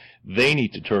characters, they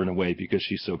need to turn away because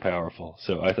she's so powerful.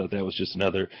 So I thought that was just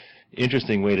another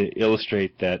interesting way to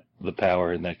illustrate the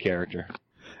power in that character.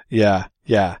 Yeah.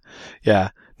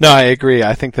 No, I agree.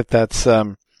 I think that's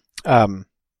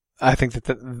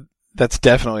that's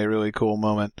definitely a really cool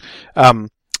moment.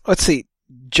 Let's see.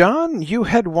 John, you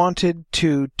had wanted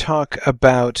to talk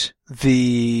about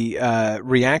the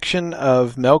reaction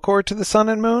of Melkor to the sun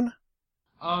and moon?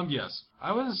 Yes.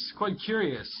 I was quite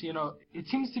curious. It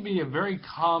seems to be a very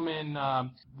common,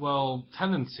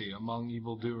 tendency among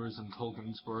evildoers in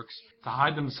Tolkien's works to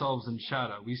hide themselves in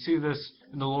shadow. We see this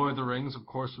in The Lord of the Rings, of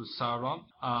course, with Sauron,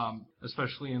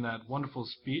 especially in that wonderful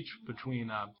speech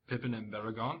between Pippin and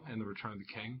Baragon in The Return of the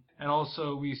King. And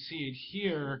also we see it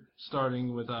here,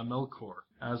 starting with Melkor,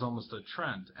 as almost a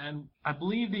trend. And I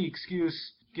believe the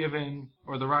excuse given,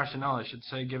 or the rationale, I should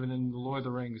say, given in The Lord of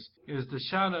the Rings, is the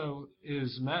shadow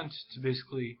is meant to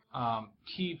basically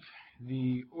keep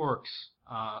the orcs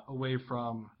away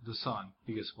from the sun,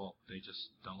 because, well, they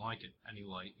just don't like it, any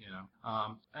light,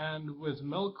 And with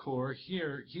Melkor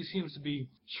here, he seems to be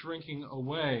shrinking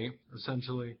away,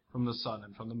 essentially, from the sun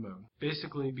and from the moon.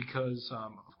 Basically because,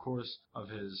 of course, of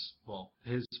his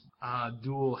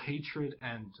dual hatred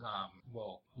and,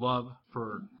 love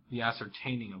for the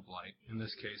ascertaining of light. In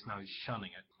this case, now he's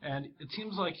shunning it. And it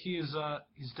seems like he's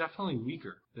definitely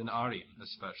weaker than Arien,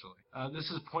 especially.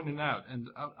 This is pointed out, and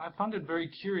I found it very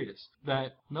curious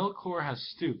that Melkor has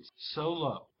stooped so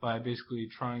low by basically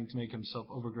trying to make himself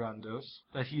overgrandiose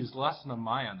that he's less than a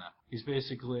Maya now. He's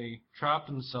basically trapped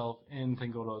himself in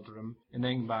Thangorodrim, in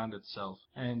Angband itself,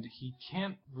 and he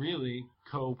can't really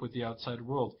cope with the outside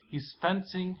world. He's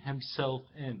fencing himself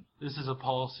in. This is a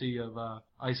policy of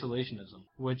isolationism,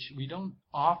 which we don't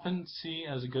often see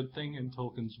as a good thing in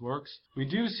Tolkien's works. We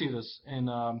do see this in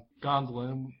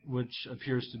Gondolin, which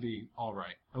appears to be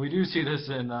alright. And we do see this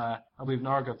in, I believe,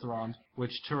 Nargothrond,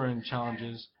 which Turin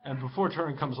challenges, and before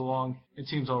Turin comes along, it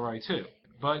seems alright too.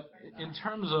 But in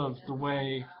terms of the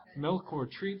way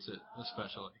Melkor treats it,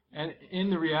 especially, and in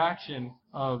the reaction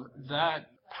of that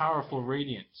powerful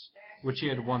radiance, which he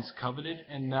had once coveted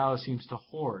and now seems to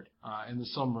hoard in the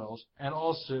Silmarils, and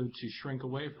also to shrink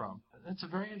away from. It's a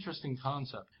very interesting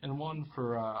concept, and one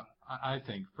for, I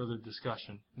think, further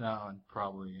discussion now and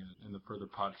probably in the further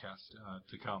podcast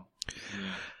to come.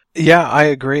 Yeah, I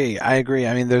agree. I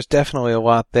mean, there's definitely a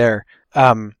lot there.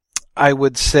 I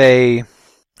would say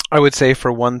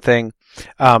for one thing,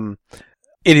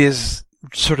 it is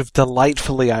sort of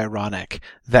delightfully ironic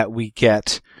that we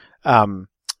get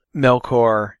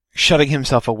Melkor shutting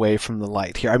himself away from the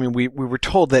light here. I mean, we were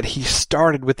told that he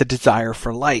started with the desire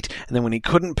for light, and then when he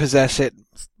couldn't possess it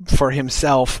for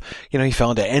himself, he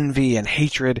fell into envy and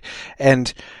hatred,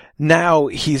 and now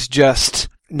he's just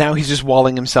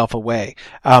walling himself away.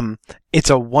 It's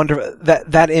a wonder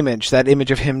that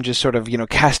image of him just sort of,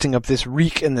 casting up this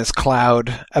reek in this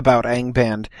cloud about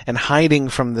Angband and hiding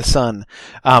from the sun.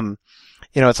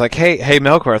 It's like, hey,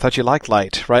 Melkor, I thought you liked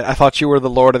light, right? I thought you were the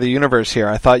Lord of the universe here.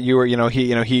 I thought you were,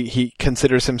 he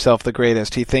considers himself the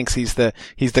greatest. He thinks he's the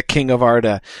king of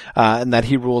Arda, and that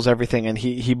he rules everything, and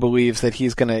he believes that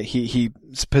he's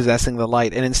possessing the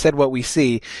light. And instead what we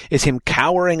see is him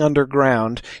cowering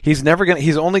underground. He's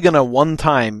only gonna one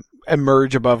time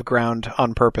emerge above ground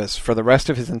on purpose for the rest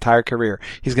of his entire career.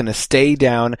 He's going to stay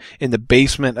down in the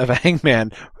basement of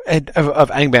Angband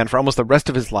for almost the rest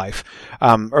of his life,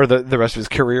 or the rest of his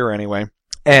career anyway.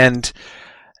 And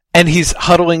he's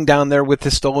huddling down there with the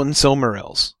stolen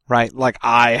Silmarils, right? Like,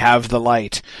 I have the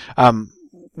light.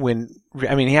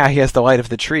 He has the light of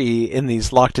the tree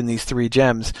locked in these 3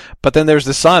 gems, but then there's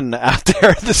the sun out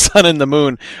there, the sun and the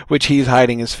moon, which he's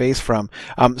hiding his face from.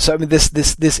 So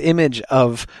this image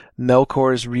of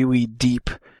Melkor's really deep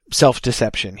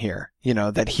self-deception here,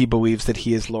 that he believes that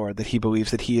he is Lord, that he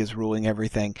believes that he is ruling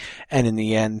everything, and in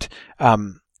the end,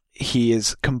 he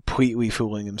is completely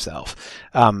fooling himself.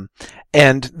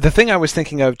 And the thing I was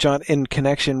thinking of, John, in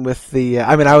connection with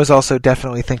I was also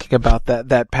definitely thinking about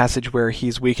that passage where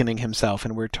he's weakening himself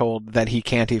and we're told that he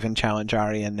can't even challenge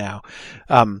Aryan now.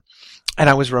 And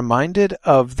I was reminded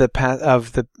of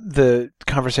the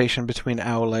conversation between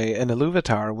Aule and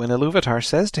Iluvatar when Iluvatar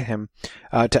says to him,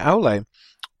 to Aule,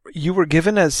 you were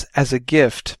given as a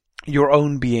gift your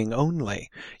own being only.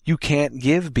 You can't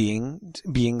give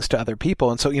beings to other people.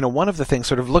 And so, one of the things,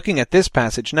 sort of looking at this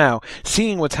passage now,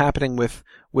 seeing what's happening with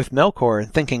Melkor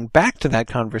and thinking back to that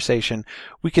conversation,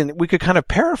 we could kind of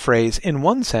paraphrase in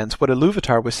one sense what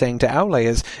Iluvatar was saying to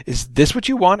Aule is this what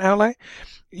you want, Aule?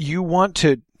 You want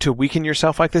to weaken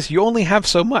yourself like this? You only have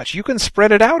so much. You can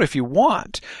spread it out if you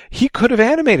want. He could have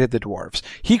animated the dwarves.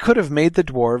 He could have made the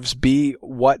dwarves be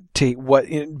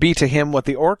be to him what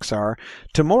the orcs are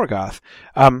to Morgoth.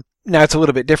 Now it's a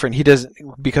little bit different. He doesn't,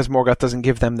 because Morgoth doesn't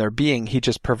give them their being, he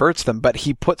just perverts them, but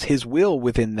he puts his will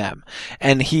within them.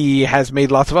 And he has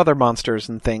made lots of other monsters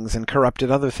and things and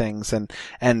corrupted other things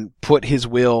and put his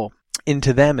will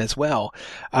into them as well.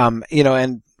 And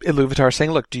Iluvatar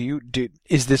saying, look,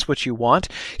 is this what you want?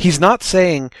 He's not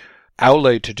saying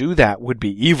Aule to do that would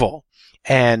be evil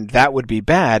and that would be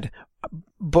bad,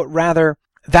 but rather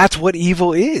that's what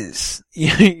evil is.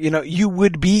 You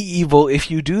would be evil if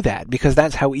you do that because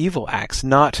that's how evil acts,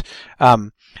 not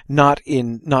in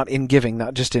giving,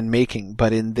 not just in making,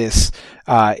 but in this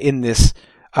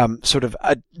sort of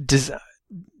a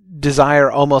desire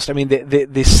almost,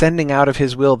 the sending out of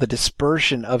his will, the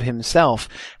dispersion of himself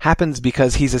happens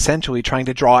because he's essentially trying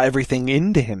to draw everything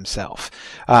into himself,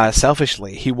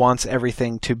 selfishly. He wants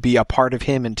everything to be a part of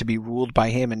him and to be ruled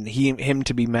by him and him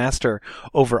to be master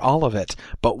over all of it.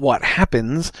 But what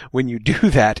happens when you do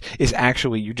that is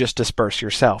actually you just disperse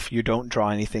yourself. You don't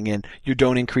draw anything in. You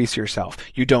don't increase yourself.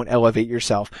 You don't elevate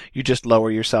yourself. You just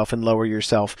lower yourself and lower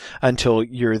yourself until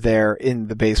you're there in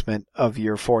the basement of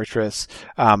your fortress,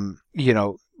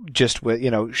 just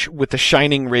with the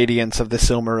shining radiance of the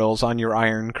Silmarils on your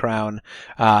iron crown,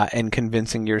 and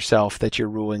convincing yourself that you're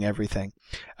ruling everything.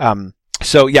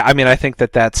 So yeah, I think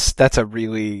that's a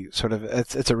really sort of,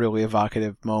 it's a really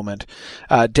evocative moment.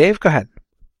 Dave, go ahead.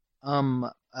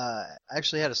 I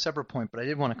actually had a separate point, but I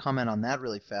did want to comment on that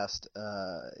really fast.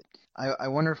 I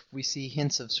wonder if we see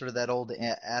hints of sort of that old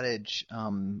adage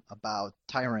about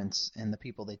tyrants and the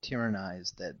people they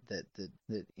tyrannize. That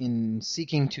in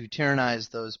seeking to tyrannize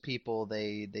those people,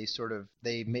 they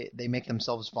make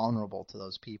themselves vulnerable to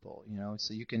those people.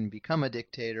 So you can become a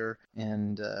dictator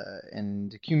and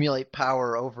accumulate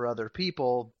power over other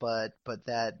people, but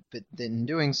in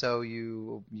doing so,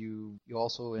 you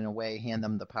also in a way hand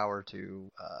them the power to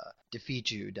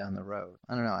defeat you down the road.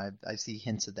 I don't know. I see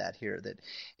hints of that here. That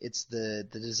it's the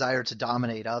desire to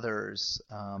dominate others,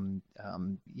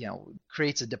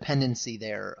 creates a dependency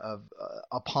there of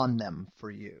upon them for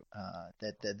you.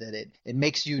 That it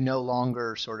makes you no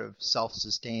longer sort of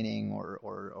self-sustaining or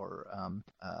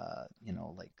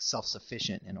like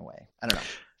self-sufficient in a way. I don't know.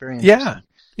 Very interesting.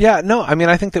 Yeah. No,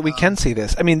 I think that we can see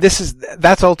this.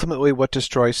 That's ultimately what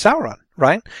destroys Sauron,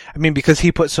 right? Because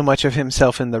he put so much of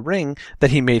himself in the ring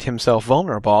that he made himself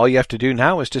vulnerable. All you have to do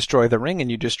now is destroy the ring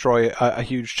and you destroy a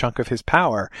huge chunk of his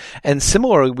power. And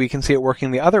similarly, we can see it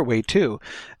working the other way too.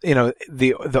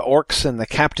 The orcs and the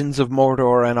captains of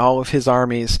Mordor and all of his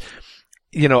armies,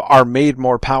 are made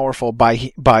more powerful by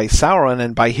Sauron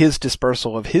and by his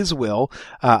dispersal of his will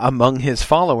among his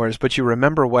followers. But you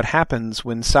remember what happens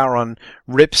when Sauron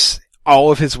rips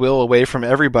all of his will away from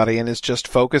everybody and is just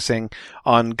focusing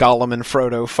on Gollum and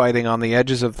Frodo fighting on the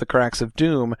edges of the cracks of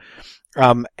doom.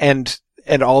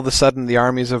 And all of a sudden the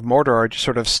armies of Mordor are just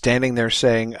sort of standing there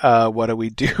saying, what do we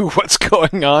do? What's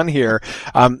going on here?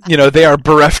 They are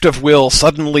bereft of will,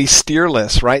 suddenly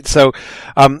steerless, right? So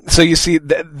you see,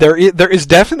 there is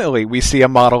definitely, we see a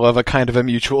model of a kind of a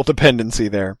mutual dependency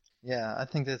there. Yeah, I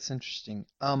think that's interesting.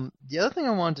 The other thing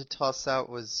I wanted to toss out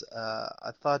was, I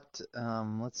thought,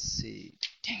 let's see.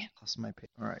 Dang it, lost my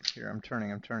page. All right, here, I'm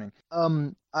turning.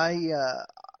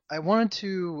 I wanted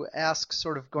to ask,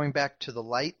 sort of going back to the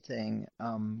light thing,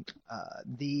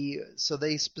 so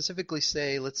they specifically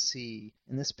say, let's see,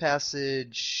 in this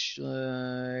passage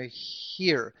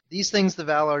here, these things the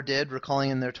Valar did,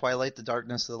 recalling in their twilight the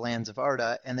darkness of the lands of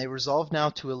Arda, and they resolve now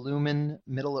to illumine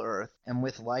Middle-earth, and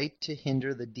with light to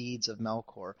hinder the deeds of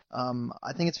Melkor.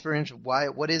 I think it's very interesting.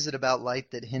 What is it about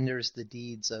light that hinders the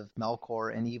deeds of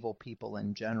Melkor and evil people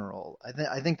in general?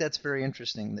 I think that's very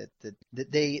interesting. That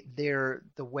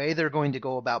the way they're going to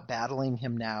go about battling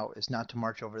him now is not to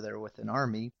march over there with an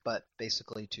army, but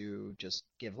basically to just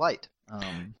give light.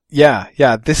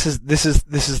 Yeah. This is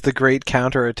the great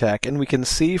counterattack, and we can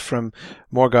see from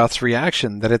Morgoth's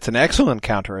reaction that it's an excellent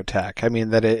counterattack. I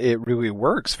mean, that it really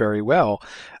works very well.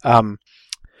 And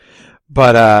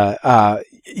I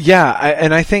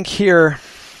think here,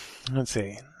 let's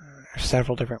see, there's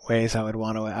several different ways I would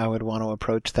want to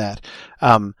approach that.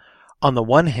 On the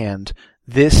one hand,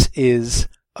 this is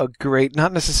a great,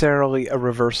 not necessarily a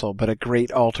reversal, but a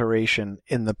great alteration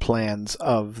in the plans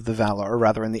of the Valar, or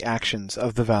rather in the actions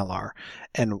of the Valar.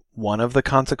 And one of the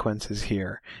consequences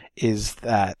here is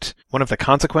that, one of the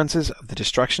consequences of the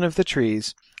destruction of the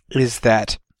trees is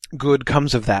that good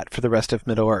comes of that for the rest of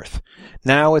Middle-earth.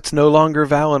 Now it's no longer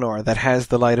Valinor that has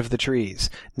the light of the trees.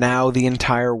 Now the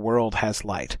entire world has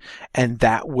light. And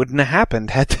that wouldn't have happened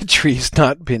had the trees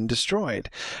not been destroyed.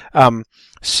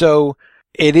 So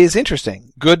it is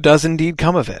interesting. Good does indeed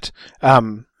come of it.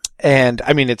 And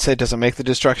I mean, it doesn't make the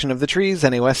destruction of the trees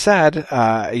any less sad.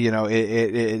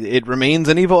 It remains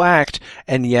an evil act,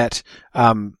 and yet,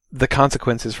 the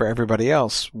consequences for everybody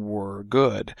else were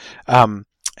good. And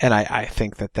I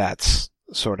think that that's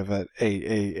sort of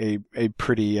a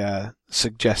pretty,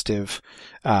 suggestive,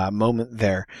 moment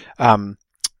there. There's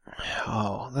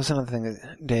another thing,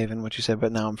 Dave, in what you said,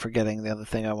 but now I'm forgetting the other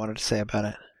thing I wanted to say about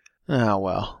it. Oh,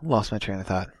 well, lost my train of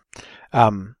thought.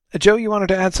 Joe, you wanted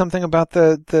to add something about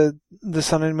the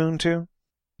sun and moon too?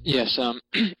 Yes,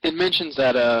 it mentions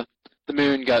that the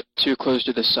moon got too close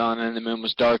to the sun and the moon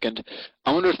was darkened.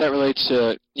 I wonder if that relates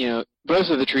to, both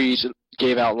of the trees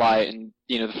gave out light, and,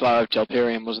 the flower of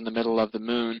Telperium was in the middle of the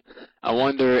moon. I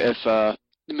wonder if the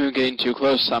moon getting too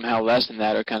close somehow lessened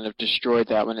that or kind of destroyed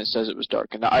that when it says it was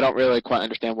darkened. I don't really quite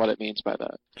understand what it means by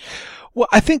that. Well,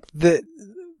 I think the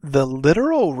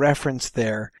literal reference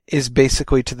there is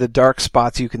basically to the dark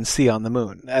spots you can see on the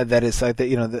moon. That is,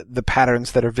 the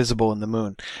patterns that are visible in the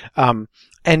moon.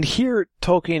 And here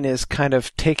Tolkien is kind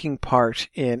of taking part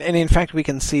in, and in fact we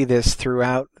can see this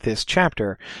throughout this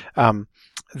chapter,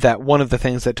 that one of the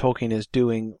things that Tolkien is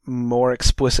doing more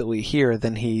explicitly here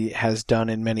than he has done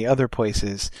in many other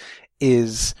places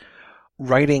is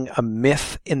writing a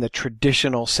myth in the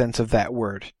traditional sense of that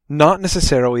word. Not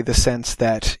necessarily the sense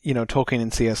that, Tolkien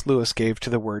and C.S. Lewis gave to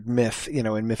the word myth, in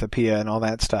Mythopoeia and all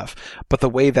that stuff, but the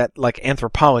way that, like,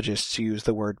 anthropologists use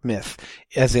the word myth,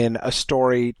 as in a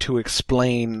story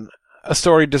designed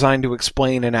to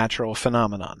explain a natural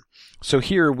phenomenon. So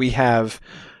here we have,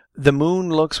 the moon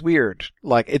looks weird.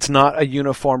 Like, it's not a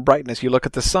uniform brightness. You look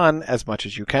at the sun, as much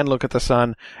as you can look at the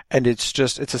sun, and it's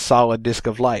a solid disk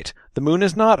of light. The moon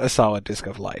is not a solid disk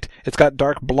of light. It's got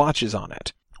dark blotches on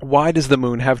it. Why does the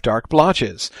moon have dark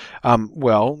blotches?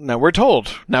 Well, now we're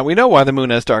told. Now we know why the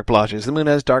moon has dark blotches. The moon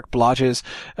has dark blotches,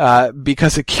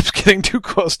 because it keeps getting too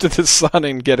close to the sun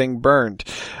and getting burned.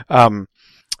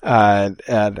 And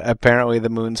apparently the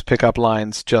moon's pickup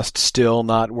line's just still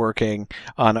not working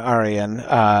on Aryan,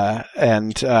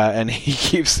 and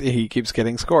he keeps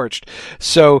getting scorched.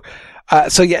 So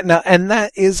yeah, and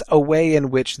that is a way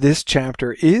in which this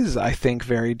chapter is, I think,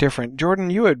 very different. Jordan,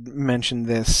 you had mentioned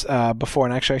this before,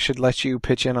 and actually I should let you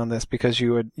pitch in on this because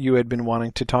you had been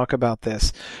wanting to talk about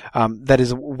this. That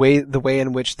is the way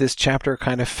in which this chapter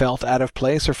kind of felt out of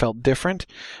place or felt different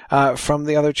from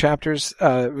the other chapters.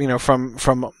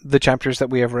 From the chapters that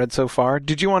we have read so far.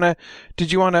 Did you want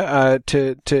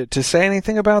to say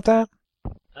anything about that?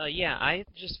 Yeah, I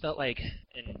just felt like,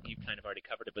 and you kind of already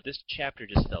covered it, but this chapter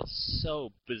just felt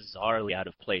so bizarrely out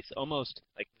of place, almost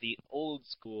like the old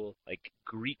school, like,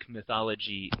 Greek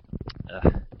mythology.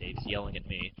 Dave's yelling at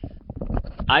me.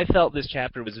 I felt this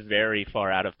chapter was very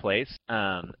far out of place,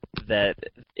 that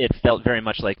it felt very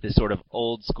much like this sort of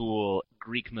old school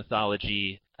Greek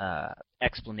mythology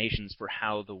explanations for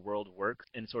how the world works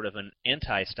in sort of an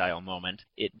anti-style moment.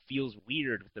 It feels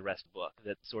weird with the rest of the book,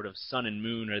 that sort of sun and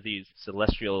moon are these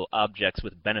celestial objects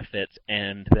with benefits,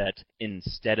 and that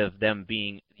instead of them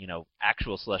being,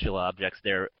 actual celestial objects,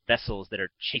 they're vessels that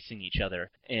are chasing each other.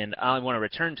 And I want to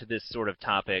return to this sort of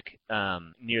topic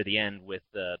near the end with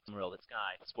the Emerald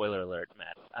Sky. Spoiler alert,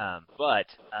 Matt. I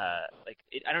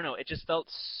don't know, it just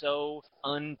felt so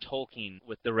un-Tolkien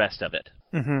with the rest of it.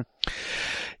 Mm-hmm.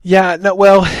 Yeah, no,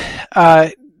 well,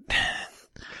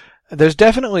 there's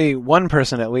definitely one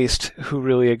person at least who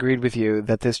really agreed with you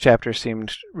that this chapter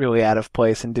seemed really out of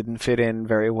place and didn't fit in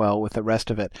very well with the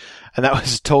rest of it, and that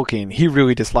was Tolkien. He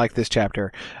really disliked this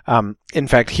chapter. In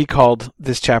fact, he called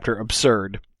this chapter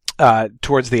absurd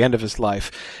towards the end of his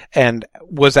life, and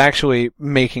was actually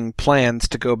making plans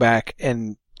to go back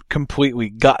and completely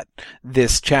gut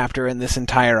this chapter and this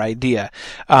entire idea.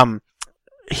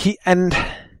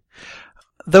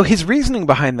 Though his reasoning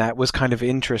behind that was kind of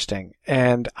interesting,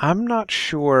 and I'm not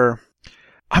sure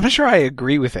I'm not sure I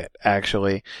agree with it,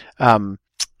 actually.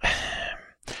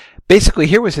 Basically,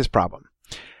 here was his problem.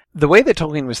 The way that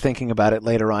Tolkien was thinking about it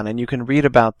later on, and you can read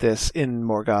about this in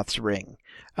Morgoth's Ring,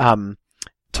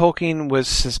 Tolkien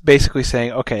was basically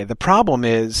saying, okay, the problem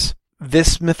is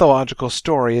this mythological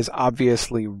story is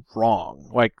obviously wrong.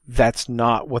 Like, that's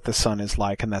not what the sun is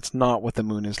like, and that's not what the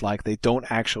moon is like. They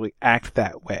don't actually act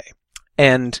that way.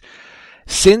 And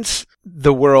since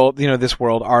the world, this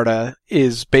world, Arda,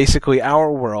 is basically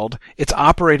our world, it's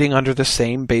operating under the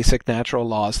same basic natural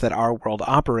laws that our world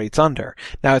operates under.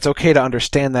 Now, it's okay to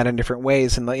understand that in different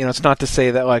ways, and, it's not to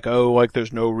say that,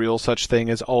 there's no real such thing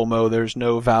as Ulmo, there's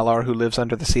no Valar who lives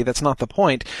under the sea. That's not the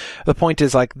point. The point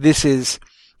is,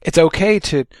 it's okay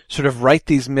to sort of write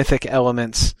these mythic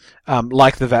elements,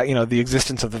 like the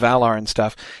existence of the Valar and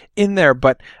stuff in there,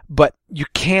 but you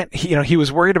can't, he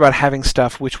was worried about having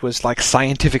stuff which was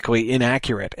scientifically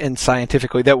inaccurate, and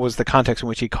scientifically, that was the context in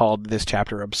which he called this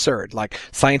chapter absurd. Like,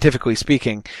 scientifically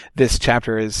speaking, this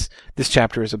chapter is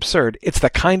absurd. It's the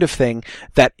kind of thing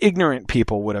that ignorant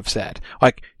people would have said.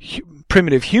 Like,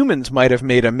 primitive humans might have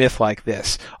made a myth like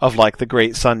this, of the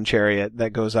great sun chariot that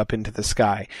goes up into the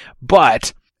sky.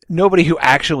 But nobody who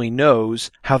actually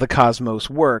knows how the cosmos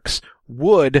works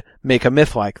would make a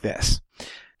myth like this.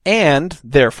 And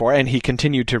therefore, and he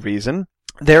continued to reason,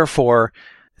 therefore,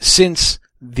 since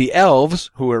the elves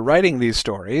who are writing these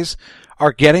stories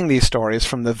are getting these stories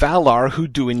from the Valar, who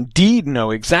do indeed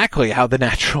know exactly how the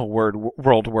natural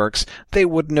world works, they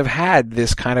wouldn't have had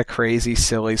this kind of crazy,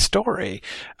 silly story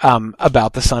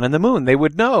about the sun and the moon. They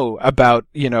would know about,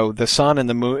 the sun and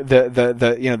the moon,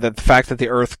 the fact that the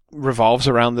earth revolves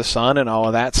around the sun and all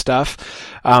of that stuff.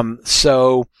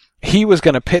 So he was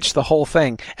going to pitch the whole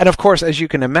thing. And of course, as you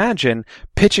can imagine,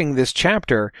 pitching this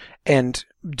chapter and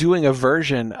doing a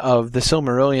version of the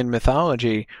Silmarillion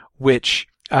mythology, which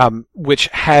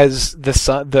has the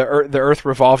sun, the earth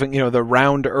revolving, the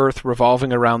round earth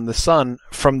revolving around the sun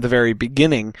from the very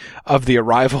beginning of the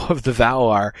arrival of the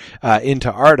Valar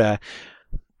into Arda,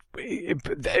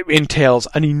 it entails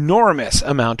an enormous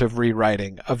amount of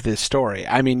rewriting of this story.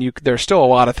 I mean, there's still a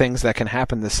lot of things that can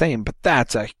happen the same, but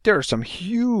there are some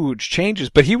huge changes.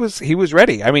 But he was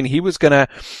ready. I mean, he was gonna,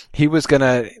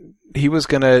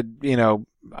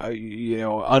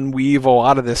 unweave a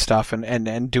lot of this stuff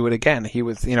and do it again. He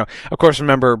was, of course,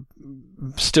 remember,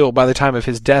 still by the time of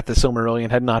his death, the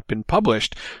Silmarillion had not been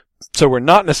published. So we're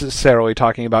not necessarily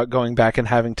talking about going back and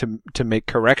having to make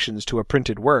corrections to a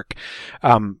printed work.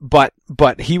 But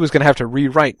he was going to have to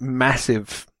rewrite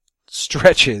massive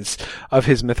stretches of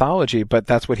his mythology, but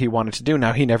that's what he wanted to do.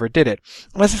 Now, he never did it.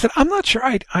 As I said, I'm not sure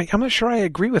I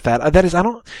agree with that. That is, I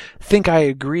don't think I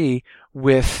agree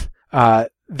with,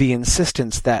 the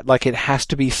insistence that, it has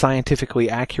to be scientifically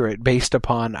accurate based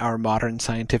upon our modern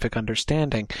scientific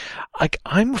understanding.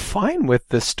 I'm fine with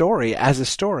the story as a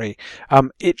story.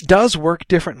 It does work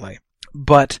differently,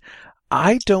 but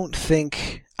I don't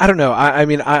know.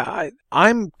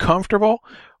 I'm comfortable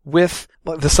with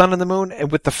the sun and the moon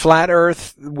and with the flat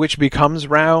earth, which becomes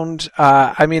round.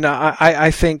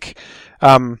 I think,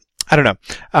 I don't know.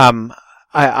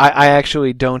 I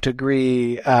actually don't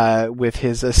agree with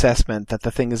his assessment that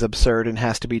the thing is absurd and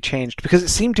has to be changed, because it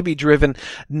seemed to be driven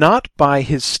not by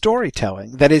his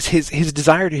storytelling. That is, his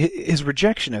desire to, his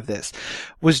rejection of this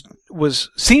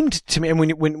seemed to me, and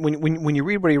when you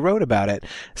read what he wrote about it,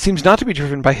 seems not to be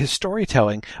driven by his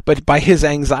storytelling, but by his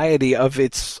anxiety of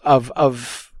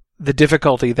the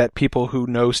difficulty that people who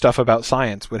know stuff about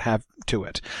science would have to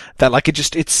it. That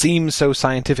it seems so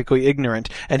scientifically ignorant,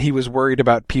 and he was worried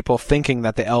about people thinking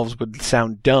that the elves would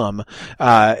sound dumb,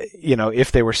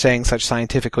 if they were saying such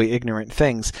scientifically ignorant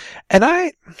things. And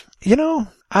I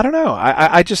don't know.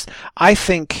 I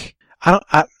think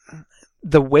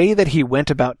the way that he went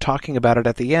about talking about it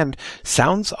at the end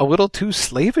sounds a little too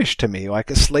slavish to me,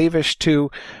 slavish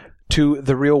to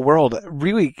the real world.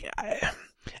 Really,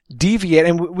 deviate,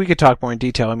 and we could talk more in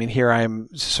detail. I mean, here I'm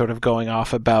sort of going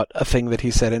off about a thing that he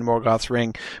said in Morgoth's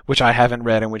Ring, which I haven't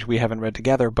read and which we haven't read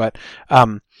together, but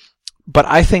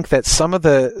I think that some of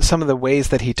the ways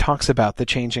that he talks about the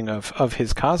changing of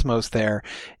his cosmos there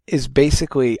is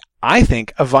basically, I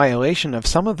think, a violation of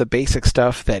some of the basic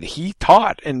stuff that he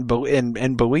taught and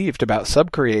believed about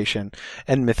subcreation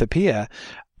and mythopoeia.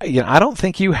 I don't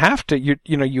think you have to,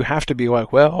 you have to be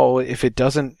like, well, if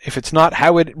it's not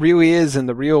how it really is in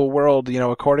the real world,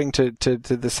 according to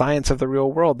the science of the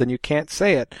real world, then you can't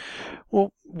say it.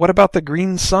 Well, what about the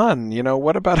green sun?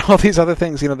 What about all these other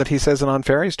things, that he says in On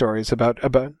Fairy Stories about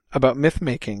myth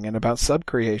making and about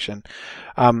subcreation?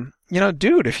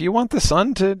 Dude, if you want the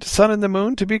sun and the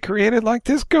moon to be created like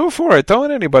this, go for it. Don't let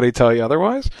anybody tell you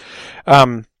otherwise.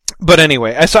 But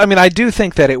anyway, so I mean, I do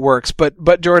think that it works.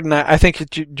 But Jordan, I think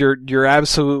you're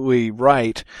absolutely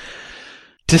right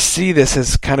to see this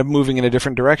as kind of moving in a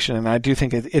different direction, and I do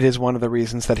think it is one of the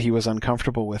reasons that he was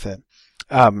uncomfortable with it.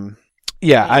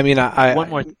 Yeah, I mean, one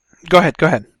more. Go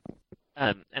ahead.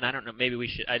 And I don't know, maybe we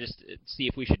should, I just see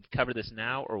if we should cover this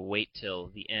now or wait till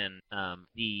the end.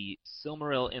 The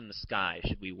Silmaril in the Sky,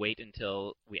 should we wait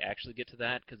until we actually get to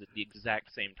that? Because it's the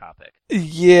exact same topic.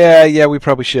 Yeah, we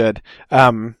probably should.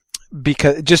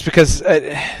 Because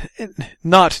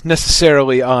not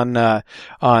necessarily on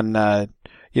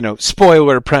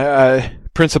spoiler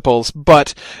principles,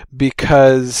 but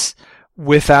because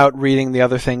without reading the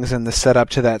other things in the setup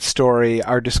to that story,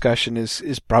 our discussion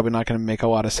is probably not going to make a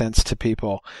lot of sense to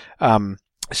people.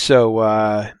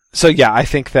 So yeah, I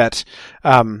think that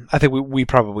we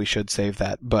probably should save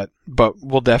that, but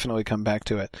we'll definitely come back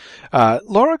to it.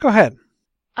 Laura, go ahead.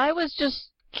 I was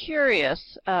just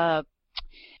curious. I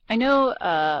know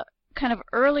kind of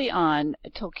early on,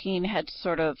 Tolkien had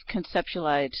sort of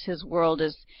conceptualized his world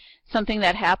as something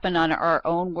that happened on our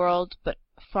own world, but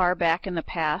far back in the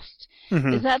past.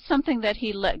 Mm-hmm. Is that something that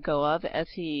he let go of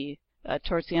as he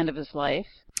towards the end of his life?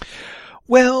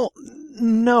 Well,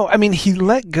 no. I mean, he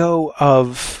let go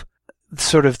of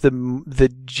sort of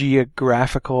the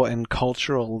geographical and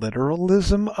cultural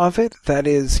literalism of it. That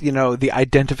is, the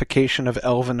identification of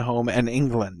Elvenhome and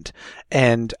England,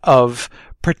 and of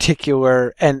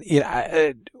particular and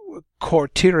Cor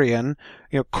Tyrion,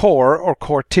 Cor or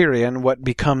Cor Tyrion, what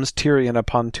becomes Tyrion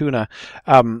upon Tuna,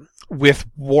 with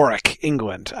Warwick,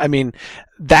 England. I mean,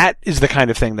 that is the kind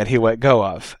of thing that he let go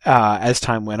of as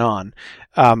time went on.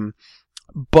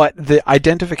 But the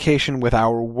identification with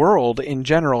our world in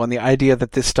general, and the idea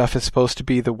that this stuff is supposed to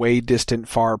be the way distant,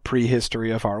 far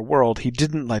prehistory of our world, he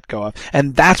didn't let go of.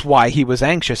 And that's why he was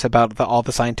anxious about all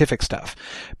the scientific stuff.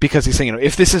 Because he's saying,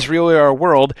 if this is really our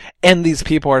world, and these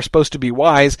people are supposed to be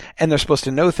wise, and they're supposed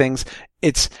to know things,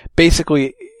 it's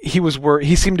basically,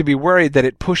 he seemed to be worried that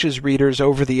it pushes readers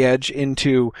over the edge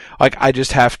into, I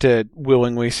just have to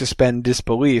willingly suspend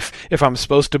disbelief if I'm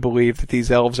supposed to believe that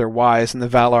these elves are wise and the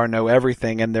Valar know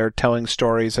everything, and they're telling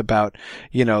stories about,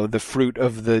 the fruit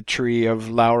of the tree of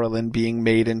Laurelin being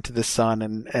made into the sun,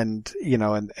 and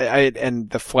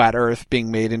the flat earth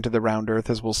being made into the round earth,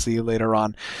 as we'll see later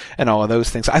on, and all of those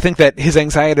things. I think that his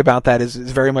anxiety about that is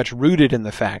very much rooted in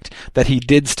the fact that he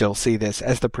did still see this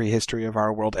as the prehistory of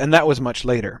our world, and that was much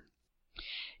later.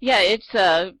 Yeah, it's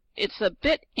a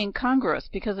bit incongruous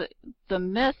because the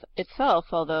myth itself,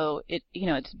 although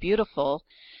it's beautiful,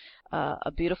 a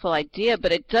beautiful idea,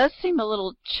 but it does seem a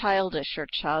little childish or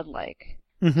childlike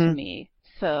to me.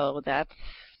 So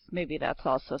maybe that's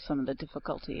also some of the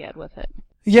difficulty he had with it.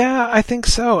 Yeah, I think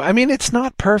so. I mean, it's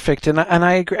not perfect, and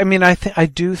I agree. I mean, I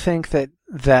do think that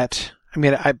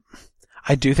I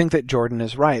do think that Jordan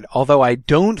is right. Although I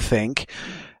don't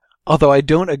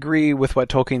agree with what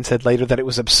Tolkien said later, that it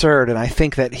was absurd, and I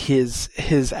think that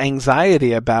his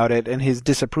anxiety about it and his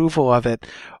disapproval of it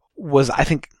was, I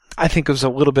think it was a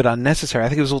little bit unnecessary. I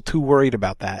think he was a little too worried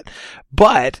about that.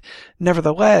 But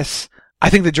nevertheless, I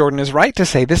think that Jordan is right to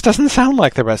say this doesn't sound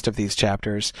like the rest of these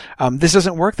chapters. This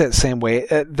doesn't work that same way.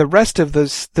 The rest of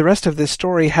this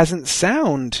story hasn't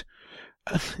sound.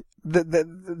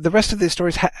 The rest of these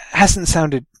stories hasn't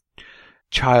sounded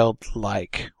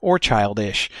childlike or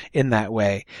childish in that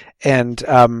way, and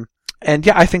yeah,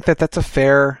 I think that's a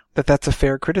fair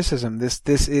criticism.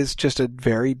 This is just a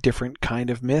very different kind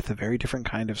of myth, a very different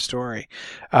kind of story,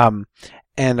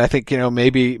 and I think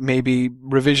maybe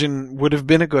revision would have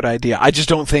been a good idea. I just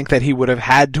don't think that he would have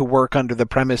had to work under the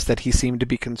premise that he seemed to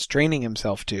be constraining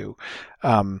himself to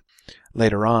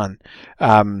later on.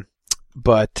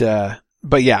 But yeah,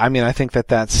 I mean, I think that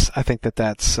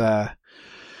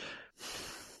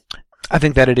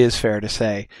it is fair to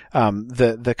say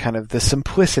the kind of the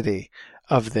simplicity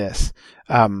of this,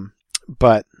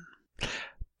 but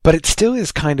it still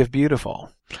is kind of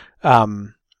beautiful,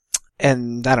 and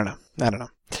I don't know.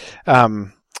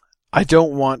 I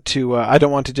don't want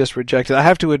to just reject it. I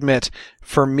have to admit,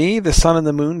 for me, the sun and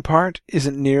the moon part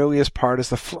isn't nearly as hard as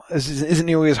the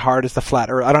flat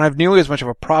Earth. I don't have nearly as much of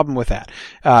a problem with that,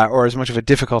 or as much of a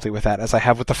difficulty with that as I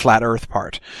have with the flat Earth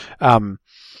part.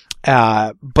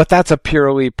 But that's a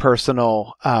purely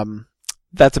personal hang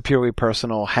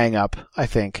up, I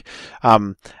think.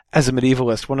 As a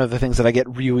medievalist, one of the things that I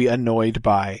get really annoyed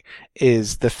by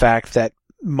is the fact that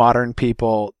modern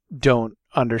people don't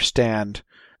understand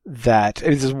that.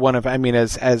 This is one of, I mean,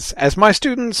 as my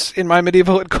students in my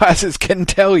medieval classes can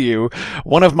tell you,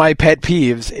 one of my pet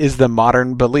peeves is the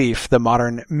modern belief, the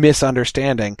modern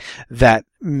misunderstanding that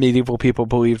medieval people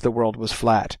believed the world was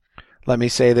flat. let me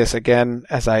say this again,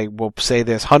 as I will say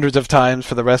this hundreds of times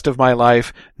for the rest of my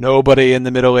life. Nobody in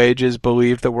the Middle Ages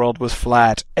believed the world was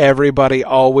flat. Everybody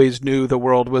always knew the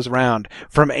world was round.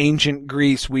 From ancient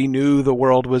Greece, we knew the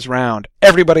world was round.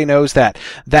 Everybody knows that.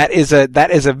 That is a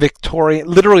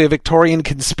literally a Victorian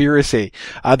conspiracy.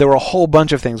 There were a whole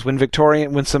bunch of things when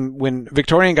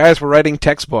Victorian guys were writing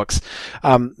textbooks.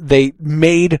 They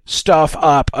made stuff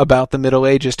up about the Middle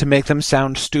Ages to make them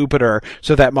sound stupider,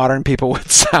 so that modern people would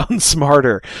sound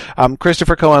smarter.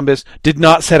 Christopher Columbus did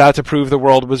not set out to prove the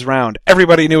world was round.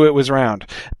 Everybody knew it was round.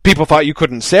 People thought you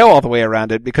couldn't sail all the way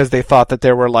around it because they thought that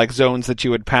there were like zones that you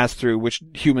would pass through which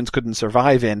humans couldn't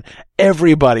survive in.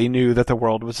 Everybody knew that the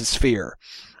world was a sphere.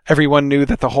 Everyone knew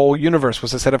that the whole universe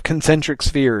was a set of concentric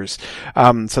spheres.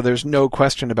 So there's no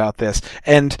question about this.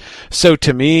 And so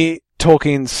to me,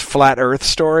 Tolkien's flat Earth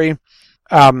story,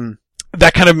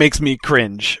 that kind of makes me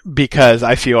cringe because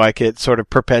I feel like it sort of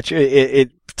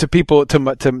perpetuates to people,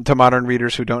 to modern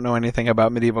readers who don't know anything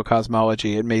about medieval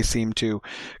cosmology. It may seem to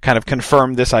kind of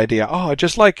confirm this idea. Oh,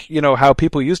 just like, how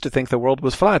people used to think the world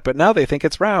was flat, but now they think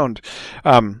it's round.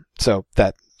 So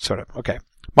that sort of, okay.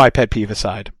 My pet peeve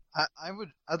aside.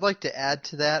 I'd like to add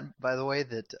to that, by the way,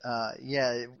 that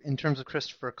in terms of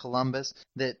Christopher Columbus,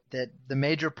 that the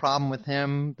major problem with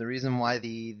him, the reason why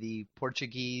the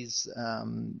Portuguese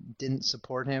didn't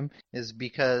support him, is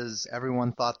because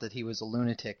everyone thought that he was a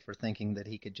lunatic for thinking that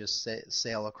he could just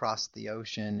sail across the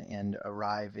ocean and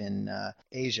arrive in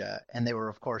Asia, and they were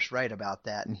of course right about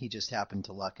that, and he just happened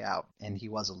to luck out, and he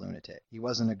was a lunatic. He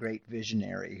wasn't a great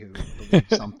visionary who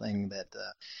believed something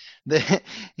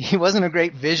he wasn't a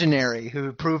great visionary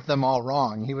who proved them all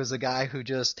wrong. He was a guy who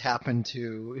just happened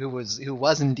to, who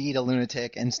was indeed a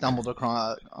lunatic and stumbled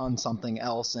on something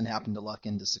else and happened to luck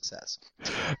into success.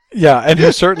 Yeah, and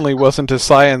who certainly wasn't a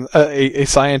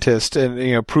scientist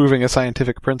and proving a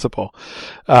scientific principle.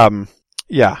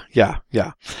 Yeah.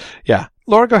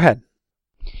 Laura, go ahead.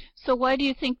 So why do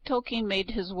you think Tolkien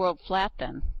made his world flat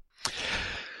then?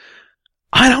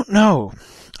 I don't know.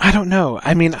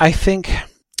 I mean, I think.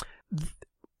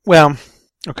 Well,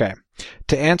 okay.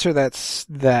 To answer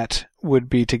that would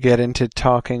be to get into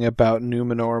talking about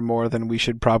Numenor more than we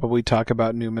should probably talk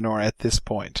about Numenor at this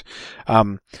point.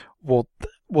 We'll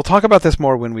talk about this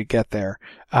more when we get there.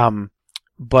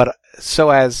 But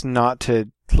so as not to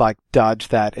dodge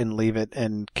that and leave it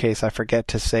in case I forget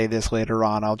to say this later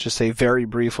on, I'll just say very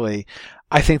briefly,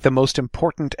 I think the most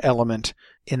important element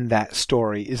in that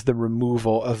story is the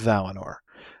removal of Valinor.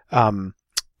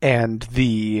 And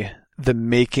the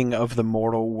making of the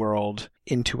mortal world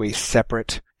into a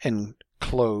separate and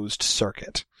closed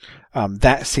circuit.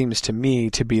 That seems to me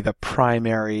to be the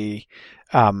primary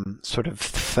sort of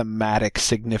thematic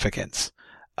significance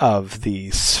of the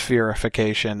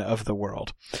spherification of the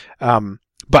world.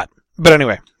 But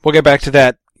anyway, we'll get back to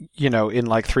that,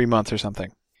 in 3 months or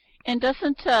something. And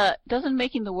doesn't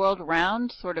making the world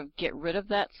round sort of get rid of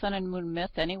that sun and moon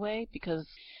myth anyway? Because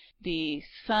the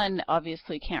sun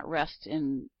obviously can't rest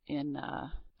in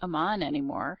Aman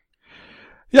anymore.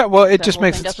 Yeah, well, it just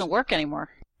makes it doesn't work anymore.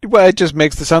 Well, it just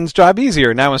makes the sun's job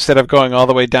easier. Now, instead of going all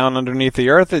the way down underneath the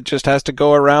earth, it just has to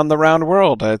go around the round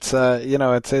world. It's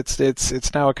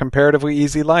it's now a comparatively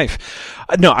easy life.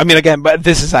 No, I mean, again, but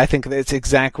I think it's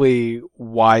exactly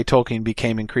why Tolkien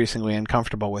became increasingly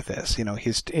uncomfortable with this.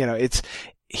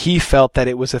 He felt that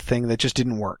it was a thing that just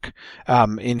didn't work,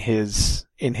 in his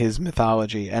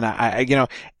mythology. And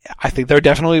I think there are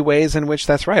definitely ways in which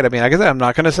that's right. I mean, like I said, I'm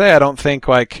not going to say I don't think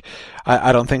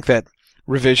I don't think that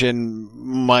revision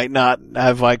might not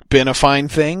have been a fine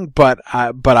thing, but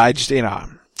I just,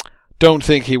 don't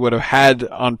think he would have had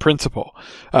on principle,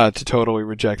 to totally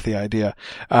reject the idea.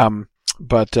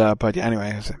 But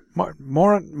anyway,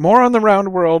 more on the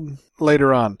round world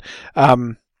later on.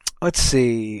 Let's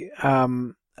see.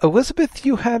 Elizabeth,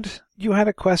 you had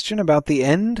a question about the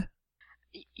end?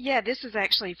 Yeah, this is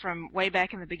actually from way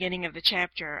back in the beginning of the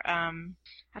chapter.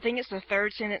 I think it's the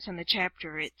third sentence in the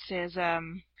chapter. It says,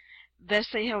 thus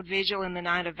they held vigil in the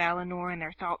night of Valinor, and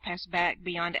their thought passed back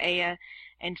beyond Ea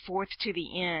and forth to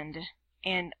the end.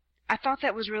 And I thought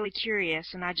that was really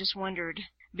curious, and I just wondered,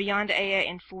 beyond Ea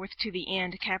and forth to the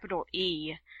end, capital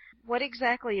E, what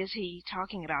exactly is he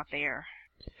talking about there?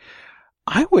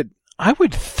 I would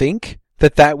think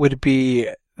that would be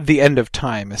the end of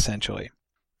time, essentially.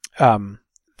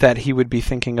 That he would be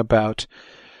thinking about,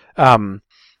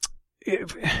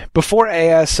 before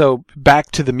Ea, so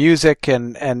back to the music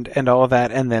and all of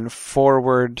that, and then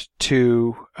forward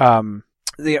to,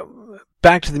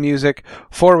 back to the music,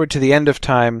 forward to the end of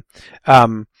time.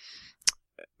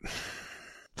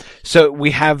 So we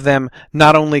have them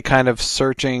not only kind of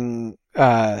searching,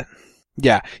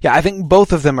 Yeah, I think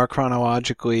both of them are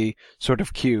chronologically sort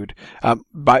of cued.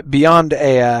 But beyond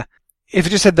Ea, if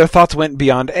it just said their thoughts went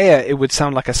beyond Ea, it would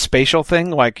sound like a spatial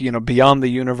thing, like, beyond the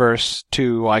universe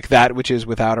to like that which is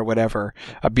without or whatever,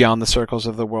 beyond the circles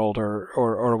of the world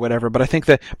or whatever. But I think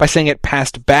that by saying it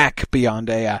passed back beyond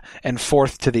Ea and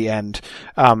forth to the end,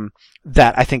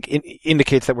 that I think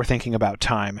indicates that we're thinking about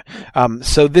time.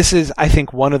 So this is, I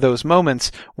think, one of those moments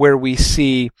where we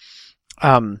see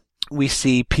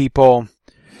people,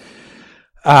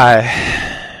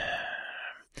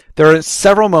 there are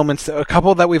several moments, a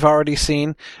couple that we've already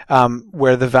seen,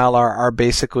 where the Valar are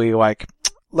basically like,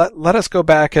 let us go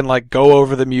back and like go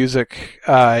over the music,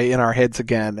 in our heads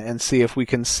again and see if we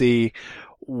can see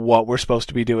what we're supposed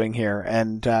to be doing here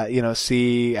and,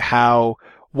 see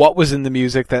what was in the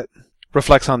music that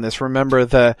reflects on this. Remember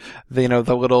the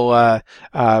little,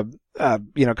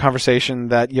 conversation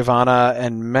that Yavanna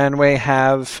and Manwë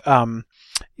have,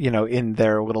 in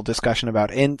their little discussion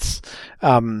about Ints,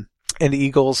 and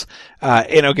eagles.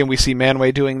 Again, we see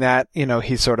Manwë doing that.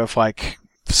 He sort of like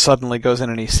suddenly goes in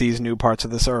and he sees new parts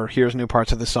of this, or hears new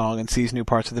parts of the song and sees new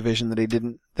parts of the vision that he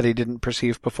didn't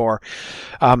perceive before.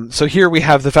 So here we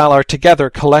have the Valar together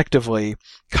collectively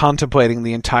contemplating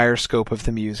the entire scope of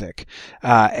the music,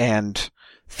 and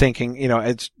thinking,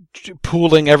 it's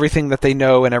pooling everything that they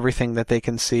know and everything that they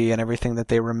can see and everything that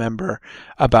they remember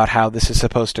about how this is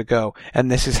supposed to go. And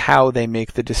this is how they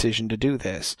make the decision to do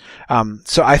this.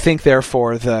 So I think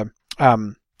therefore the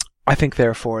end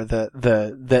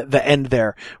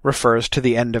there refers to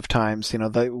the end of times.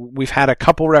 We've had a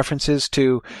couple references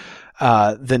to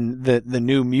the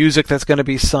new music that's going to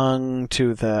be sung,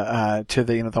 to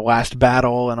the last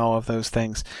battle and all of those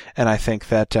things. And I think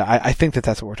that I think that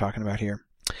that's what we're talking about here.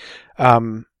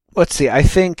 Let's see.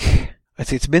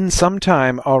 It's been some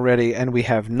time already, and we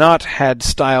have not had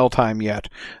style time yet.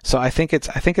 So I think it's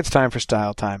time for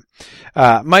style time.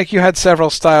 Mike, you had several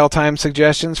style time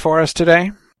suggestions for us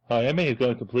today. I may have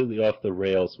gone completely off the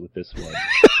rails with this one,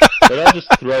 but I'll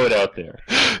just throw it out there.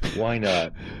 Why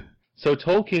not? So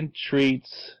Tolkien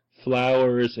treats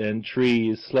flowers and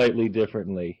trees slightly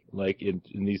differently, like in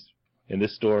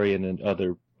this story and in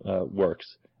other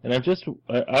works. And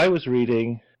I was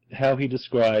reading how he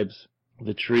describes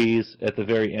the trees at the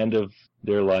very end of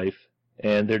their life,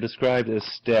 and they're described as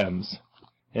stems.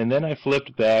 And then I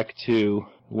flipped back to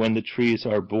when the trees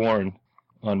are born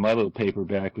on my little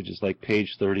paperback, which is like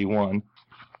page 31,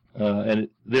 and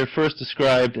they're first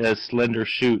described as slender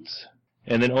shoots,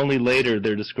 and then only later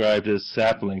they're described as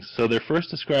saplings. So they're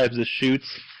first described as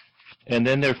shoots, and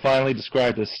then they're finally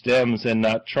described as stems and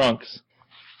not trunks.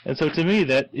 And so to me,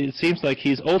 that it seems like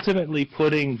he's ultimately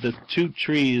putting the two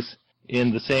trees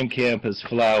in the same camp as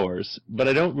flowers, but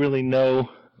I don't really know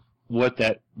what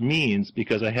that means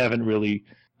because I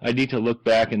need to look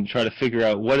back and try to figure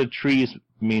out what do trees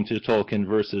mean to Tolkien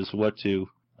versus what do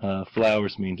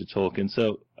flowers mean to Tolkien.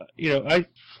 So,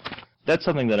 that's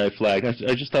something that I flagged.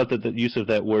 I just thought that the use of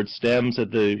that word stems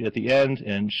at the end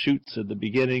and shoots at the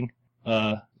beginning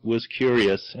was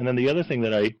curious. And then the other thing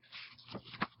that I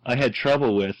had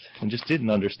trouble with and just didn't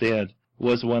understand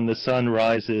was when the sun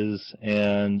rises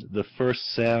and the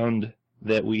first sound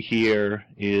that we hear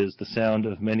is the sound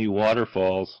of many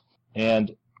waterfalls.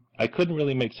 And I couldn't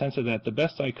really make sense of that. The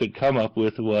best I could come up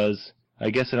with was, I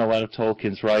guess in a lot of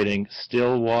Tolkien's writing,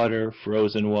 still water,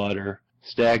 frozen water,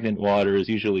 stagnant water is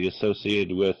usually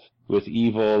associated with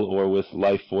evil or with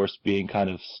life force being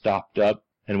kind of stopped up.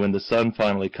 And when the sun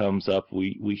finally comes up,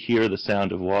 we hear the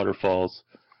sound of waterfalls.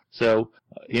 So,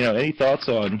 any thoughts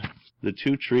on the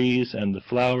two trees and the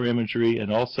flower imagery,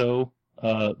 and also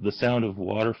the sound of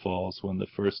waterfalls when the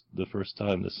first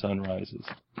time the sun rises?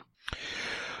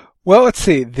 Well, let's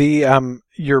see.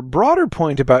 Your broader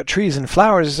point about trees and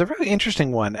flowers is a really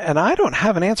interesting one, and I don't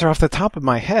have an answer off the top of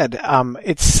my head.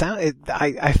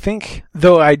 I think,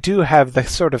 though I do have the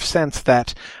sort of sense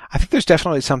that I think there's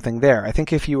definitely something there. I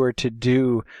think if you were to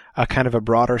do a kind of a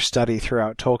broader study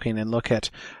throughout Tolkien and look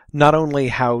at not only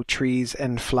how trees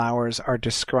and flowers are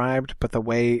described, but the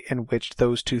way in which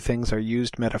those two things are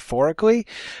used metaphorically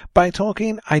by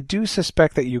Tolkien, I do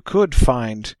suspect that you could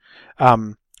find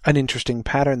an interesting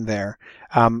pattern there.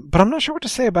 But I'm not sure what to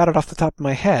say about it off the top of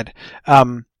my head.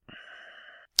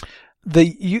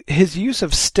 His use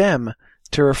of stem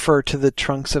to refer to the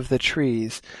trunks of the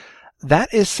trees,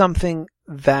 that is something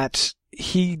that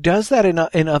he does that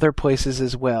in other places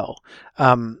as well.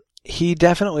 He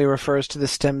definitely refers to the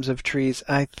stems of trees.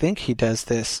 I think he does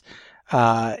this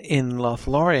in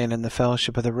Lothlorien in the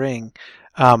Fellowship of the Ring.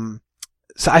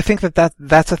 So I think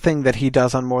that's a thing that he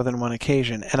does on more than one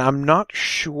occasion, and I'm not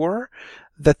sure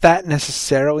that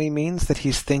necessarily means that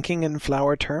he's thinking in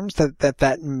flower terms,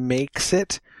 that makes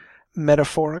it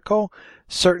metaphorical.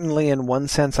 Certainly, in one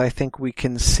sense, I think we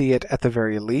can see it at the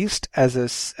very least as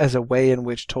a way in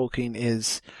which Tolkien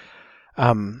is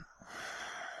kind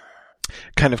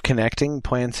of connecting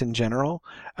plants in general.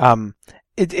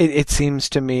 It seems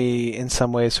to me in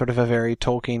some ways sort of a very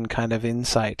Tolkien kind of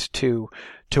insight to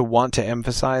want to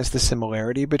emphasize the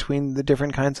similarity between the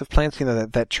different kinds of plants. You know,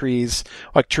 that trees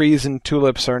and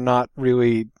tulips are not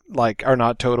really are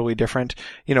not totally different.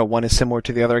 You know, one is similar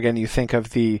to the other. Again, you think of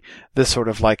the sort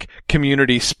of like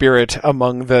community spirit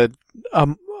among the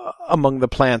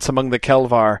plants, among the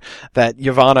Kelvar that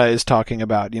Yavanna is talking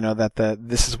about, you know, that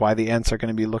this is why the Ents are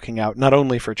going to be looking out not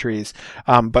only for trees,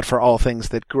 but for all things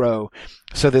that grow.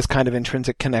 So this kind of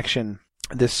intrinsic connection,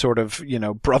 this sort of, you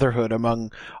know, brotherhood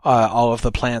among all of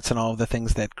the plants and all of the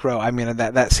things that grow. I mean,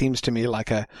 that seems to me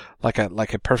like a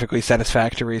perfectly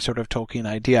satisfactory sort of Tolkien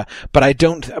idea. But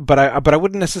I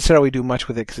wouldn't necessarily do much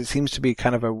with it because it seems to be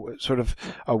kind of a sort of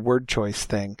a word choice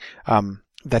thing.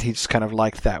 That he just kind of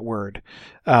liked that word.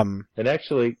 And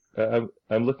actually,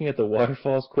 I'm looking at the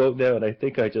waterfalls quote now, and I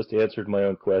think I just answered my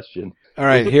own question. All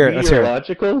right, let's hear it.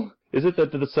 Meteorological? Is it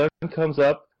that the sun comes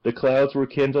up, the clouds were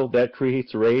kindled, that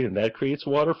creates rain, and that creates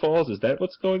waterfalls? Is that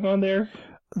what's going on there?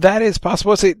 That is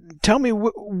possible. So, tell me,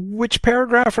 which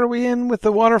paragraph are we in with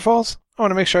the waterfalls? I want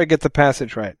to make sure I get the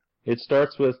passage right. It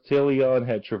starts with, Tilion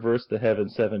had traversed the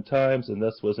heavens 7 times, and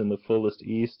thus was in the fullest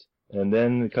east. And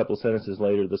then, a couple sentences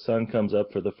later, the sun comes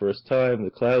up for the first time, the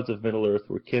clouds of Middle-earth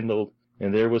were kindled,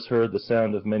 and there was heard the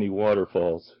sound of many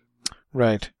waterfalls.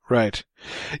 Right.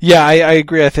 Yeah, I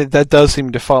agree. I think that does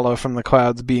seem to follow from the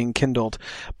clouds being kindled.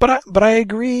 But I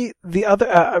agree. The other,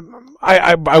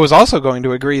 I was also going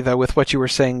to agree though with what you were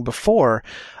saying before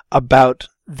about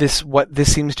what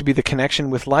this seems to be the connection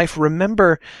with life.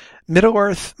 Remember,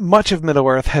 Middle-earth, much of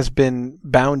Middle-earth has been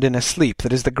bound in a sleep.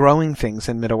 That is, the growing things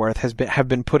in Middle-earth have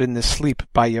been put in this sleep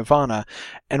by Yavanna.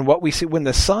 And what we see when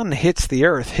the sun hits the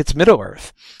earth, hits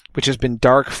Middle-earth, which has been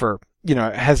dark for, you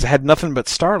know, has had nothing but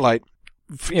starlight,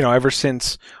 you know, ever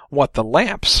since, the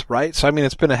lamps, right? So, I mean,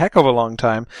 it's been a heck of a long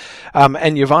time.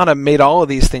 And Yavanna made all of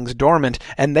these things dormant,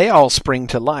 and they all spring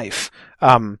to life.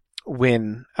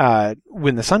 When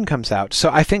the sun comes out. So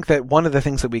I think that one of the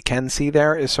things that we can see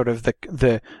there is sort of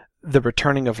the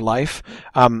returning of life.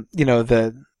 You know,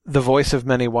 the voice of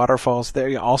many waterfalls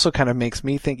there also kind of makes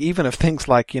me think even of things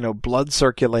like, you know, blood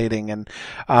circulating and,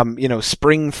 you know,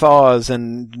 spring thaws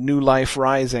and new life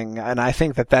rising. And I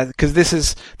think that cause this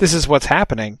is what's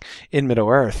happening in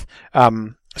Middle-earth.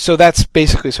 So that's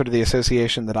basically sort of the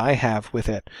association that I have with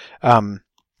it.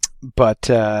 But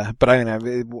I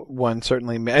mean, one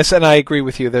certainly, and I agree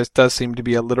with you, there does seem to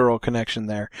be a literal connection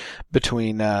there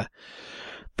between,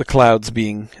 the clouds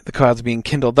being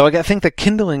kindled. Though I think the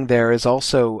kindling there is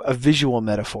also a visual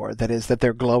metaphor. That is, that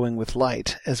they're glowing with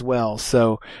light as well.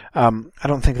 So, I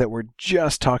don't think that we're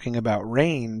just talking about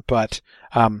rain, but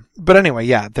anyway,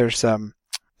 yeah, there's,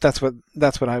 that's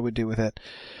what I would do with it.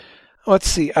 Let's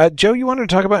see. Joe, you wanted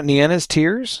to talk about Nienna's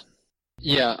tears?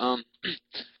 Yeah, I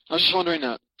was just wondering,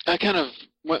 I kind of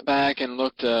went back and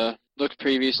looked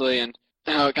previously and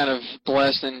how it kind of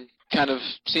blessed and kind of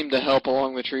seemed to help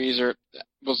along the trees, or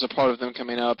was a part of them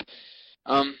coming up.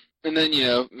 And then, you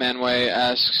know, Manwë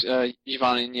asks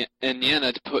Yavanna and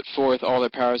Nienna to put forth all their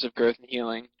powers of growth and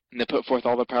healing, and they put forth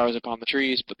all their powers upon the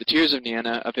trees, but the tears of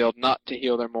Nienna availed not to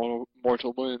heal their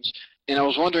mortal wounds. And I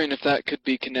was wondering if that could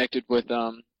be connected with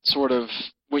sort of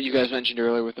what you guys mentioned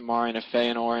earlier with the Marine of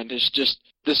Feanor, and just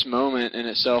this moment in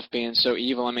itself being so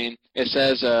evil. I mean, it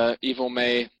says evil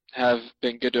may have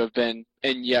been good to have been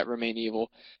and yet remain evil.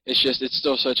 It's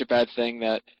still such a bad thing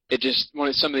that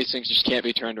some of these things just can't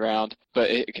be turned around, but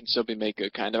it can still be made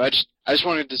good, kind of. I just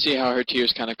wanted to see how her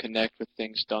tears kind of connect with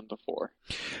things done before.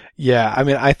 Yeah, I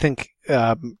mean, I think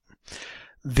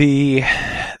the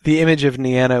image of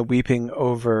Nienna weeping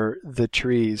over the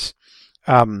trees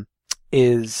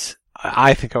is,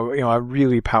 I think, a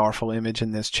really powerful image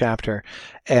in this chapter.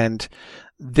 And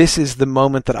this is the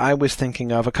moment that I was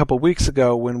thinking of a couple weeks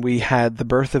ago when we had the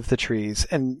birth of the trees.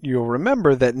 And you'll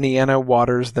remember that Nienna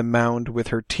waters the mound with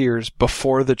her tears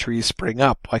before the trees spring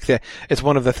up. It's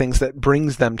one of the things that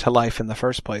brings them to life in the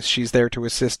first place. She's there to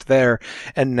assist there,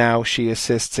 and now she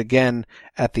assists again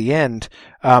at the end.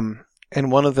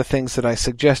 And one of the things that I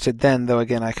suggested then, though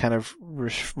again I kind of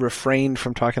refrained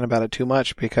from talking about it too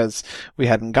much because we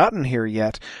hadn't gotten here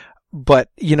yet, but,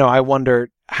 you know, I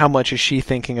wonder how much is she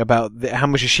thinking about, how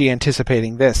much is she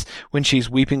anticipating this? When she's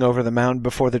weeping over the mound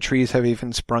before the trees have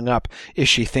even sprung up, is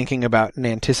she thinking about and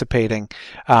anticipating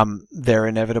their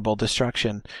inevitable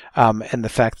destruction, and the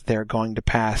fact that they're going to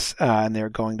pass, and they're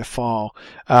going to fall,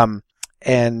 and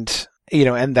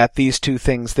that these two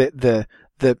things,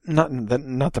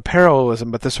 not the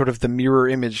parallelism, but the sort of the mirror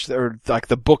image, or like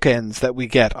the bookends that we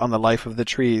get on the life of the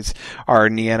trees, are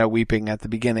Nienna weeping at the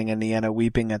beginning and Nienna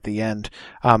weeping at the end.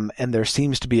 And there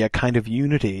seems to be a kind of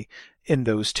unity in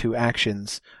those two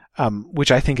actions,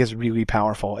 which I think is really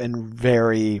powerful and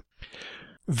very,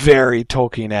 very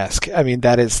Tolkien-esque. I mean,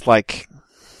 that is like,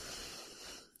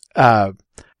 I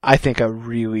think a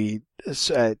really,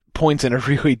 points in a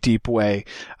really deep way,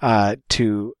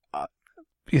 to,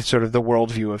 sort of the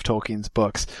worldview of Tolkien's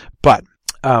books. But,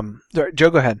 Joe,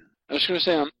 go ahead. I was going to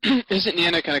say, isn't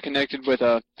Nienna kind of connected with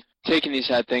taking these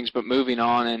sad things but moving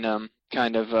on and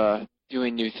kind of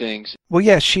doing new things? Well,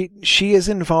 yeah, she is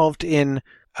involved in,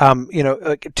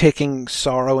 taking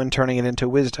sorrow and turning it into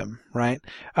wisdom, right?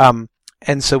 And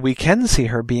so we can see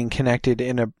her being connected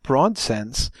in a broad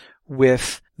sense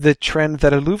with the trend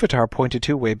that Iluvatar pointed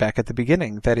to way back at the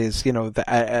beginning. That is, in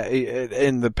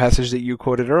the passage that you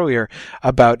quoted earlier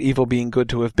about evil being good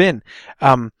to have been.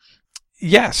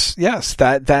 Yes,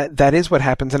 that is what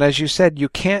happens. And as you said, you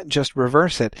can't just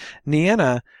reverse it.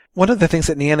 Nienna, one of the things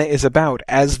that Nienna is about,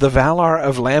 as the Valar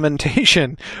of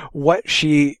Lamentation, what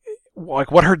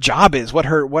her job is, what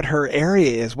her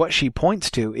area is, what she points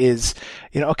to is,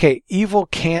 okay, evil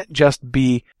can't just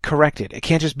be corrected. It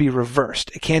can't just be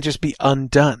reversed. It can't just be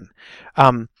undone.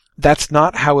 That's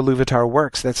not how Iluvatar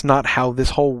works. That's not how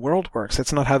this whole world works.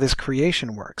 That's not how this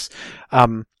creation works.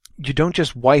 You don't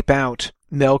just wipe out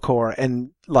Melkor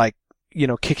and,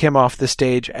 kick him off the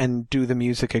stage and do the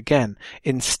music again.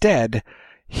 Instead,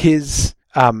 his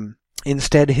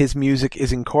music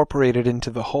is incorporated into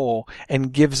the whole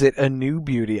and gives it a new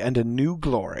beauty and a new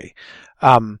glory.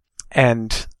 And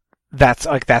that's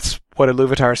what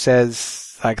Iluvatar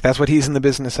says, that's what he's in the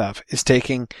business of, is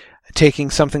taking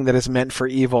something that is meant for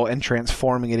evil and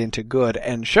transforming it into good,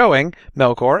 and showing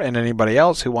Melkor and anybody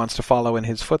else who wants to follow in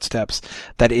his footsteps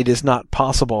that it is not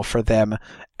possible for them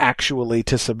actually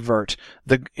to subvert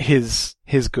his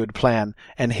good plan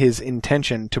and his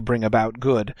intention to bring about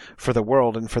good for the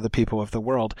world and for the people of the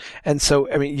world. And so,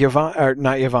 I mean,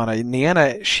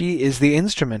 Nienna, she is the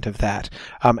instrument of that,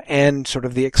 and sort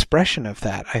of the expression of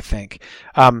that, I think.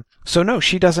 So no,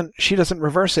 she doesn't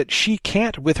reverse it. She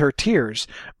can't, with her tears,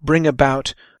 bring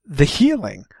about the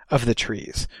healing of the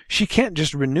trees. She can't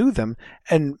just renew them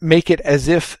and make it as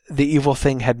if the evil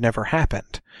thing had never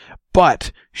happened.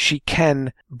 But she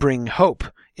can bring hope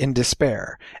in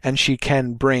despair, and she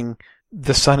can bring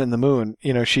the sun and the moon,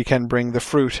 she can bring the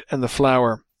fruit and the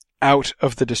flower out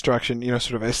of the destruction,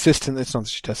 sort of assist in, it's not that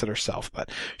she does it herself, but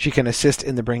she can assist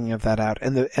in the bringing of that out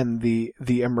and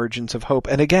the emergence of hope.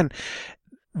 And again,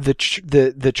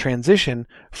 the transition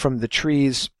from the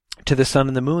trees to the sun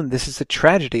and the moon, this is a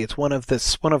tragedy. It's one of the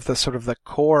sort of the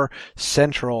core,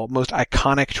 central, most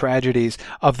iconic tragedies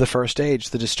of the First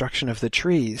Age, the destruction of the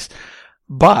trees.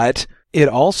 But it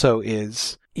also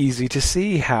is easy to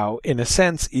see how, in a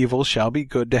sense, evil shall be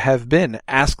good to have been.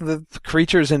 Ask the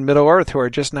creatures in Middle-earth who are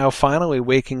just now finally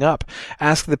waking up.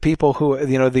 Ask the people who,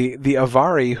 the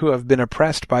Avari who have been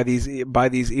oppressed by these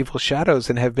evil shadows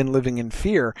and have been living in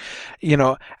fear.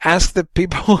 Ask the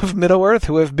people of Middle-earth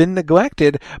who have been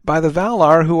neglected by the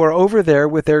Valar, who are over there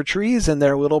with their trees and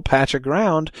their little patch of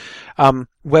ground,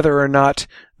 whether or not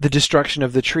the destruction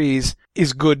of the trees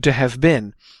is good to have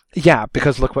been. Yeah,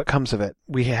 because look what comes of it.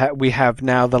 We have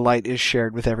now, the light is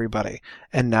shared with everybody.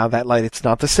 And now that light, it's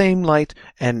not the same light,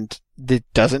 and it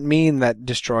doesn't mean that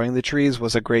destroying the trees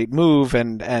was a great move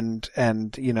and an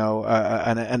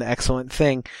excellent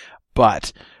thing.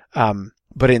 But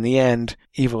in the end,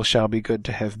 evil shall be good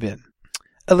to have been.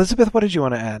 Elizabeth, what did you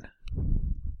want to add?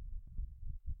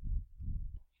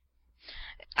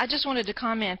 I just wanted to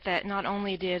comment that not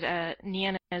only did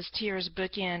Nienna's tears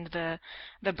bookend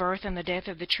the birth and the death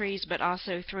of the trees, but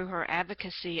also through her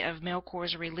advocacy of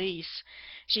Melkor's release,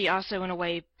 she also in a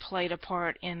way played a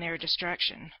part in their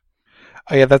destruction.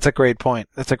 Oh yeah, that's a great point.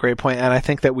 And I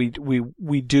think that we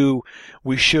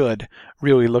should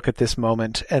really look at this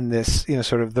moment and this,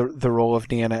 sort of the role of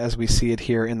Nienna as we see it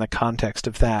here in the context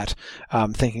of that,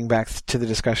 thinking back to the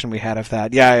discussion we had of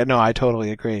that. Yeah, no, I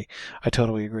totally agree.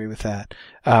 With that.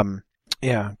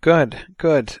 Yeah, good.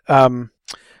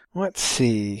 Let's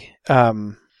see.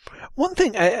 One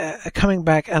thing, coming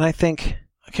back, and I can't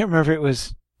remember if it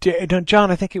was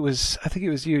John, I think it was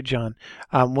you, John.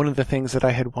 One of the things that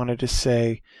I had wanted to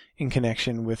say in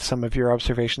connection with some of your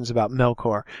observations about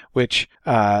Melkor, which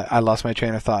I lost my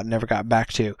train of thought and never got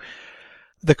back to.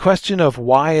 The question of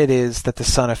why it is that the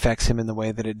sun affects him in the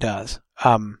way that it does.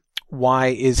 Why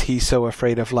is he so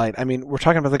afraid of light? I mean, we're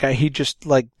talking about the guy, he just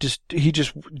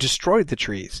destroyed the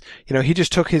trees. He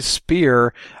just took his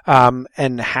spear,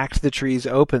 and hacked the trees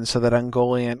open so that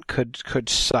Ungoliant could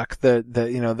suck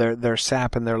their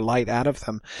sap and their light out of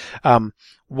them.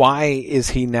 Why is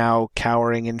he now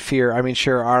cowering in fear? I mean,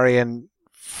 sure, Aryan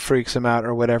freaks him out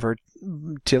or whatever.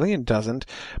 Tilion doesn't.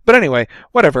 But anyway,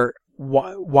 whatever.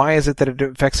 Why is it that it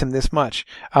affects him this much?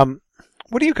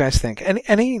 What do you guys think?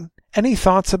 Any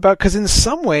thoughts about, because in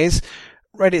some ways,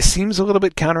 right, it seems a little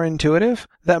bit counterintuitive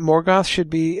that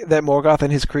Morgoth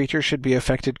and his creatures should be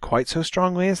affected quite so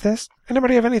strongly as this.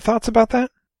 Anybody have any thoughts about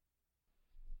that?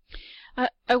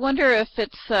 I wonder if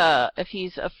if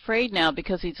he's afraid now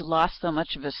because he's lost so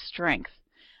much of his strength,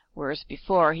 whereas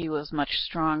before he was much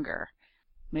stronger.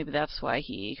 Maybe that's why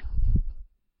he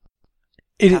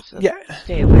has to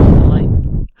stay away from the light.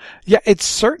 Yeah, it's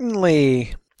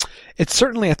certainly at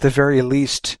the very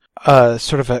least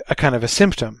sort of a kind of a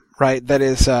symptom, right? That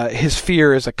is, his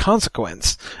fear is a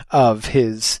consequence of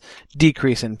his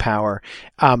decrease in power.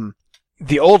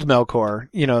 The old Melkor,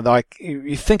 like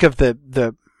you think of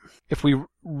if we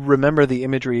remember the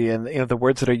imagery and the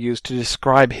words that are used to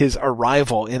describe his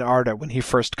arrival in Arda when he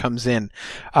first comes in,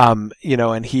 and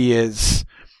he is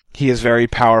very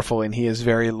powerful and he is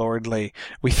very lordly.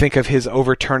 We think of his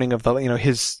overturning of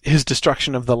his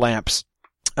destruction of the lamps,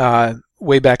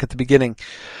 way back at the beginning.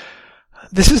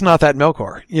 This is not that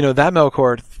Melkor. That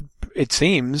Melkor, it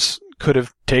seems, could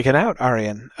have taken out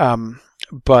Aryan,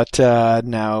 but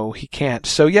now he can't.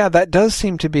 So yeah, that does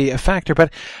seem to be a factor.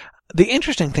 But the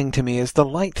interesting thing to me is the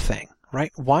light thing,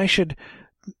 right? Why should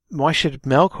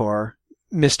Melkor,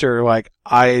 Mr.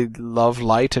 I love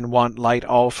light and want light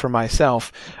all for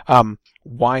myself,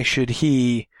 why should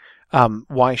he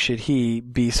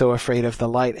be so afraid of the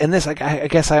light? And this, I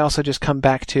guess I also just come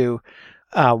back to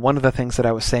one of the things that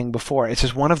I was saying before. It's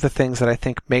just one of the things that I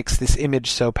think makes this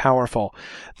image so powerful.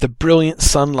 The brilliant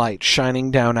sunlight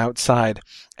shining down outside,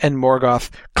 and Morgoth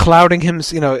clouding him,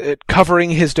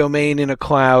 covering his domain in a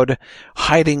cloud,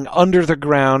 hiding under the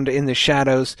ground in the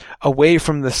shadows, away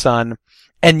from the sun,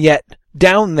 and yet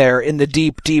down there in the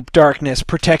deep, deep darkness,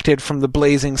 protected from the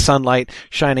blazing sunlight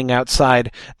shining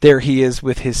outside, there he is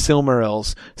with his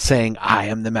Silmarils saying, I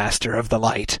am the master of the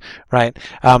light, right?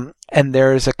 And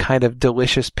there is a kind of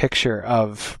delicious picture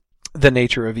of the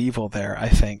nature of evil there, I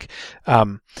think,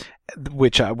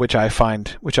 which I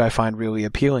find really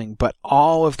appealing. But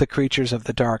all of the creatures of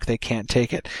the dark, they can't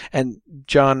take it. And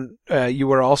John, you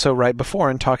were also right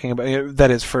before in talking about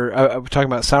talking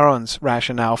about Sauron's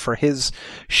rationale for his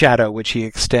shadow, which he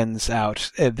extends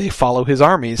out. They follow his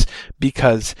armies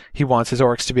because he wants his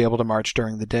orcs to be able to march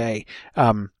during the day.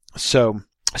 So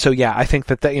yeah, I think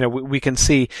that we can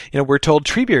see. We're told,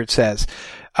 Treebeard says,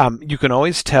 you can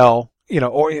always tell.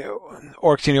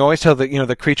 Orcs, you always tell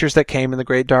the creatures that came in the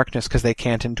great darkness because they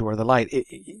can't endure the light.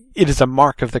 It is a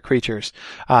mark of the creatures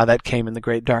that came in the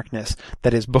great darkness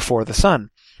that is before the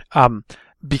sun.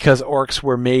 Because orcs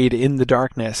were made in the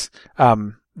darkness,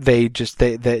 the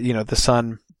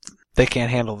sun, they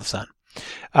can't handle the sun.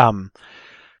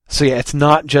 So yeah, it's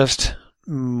not just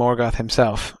Morgoth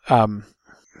himself.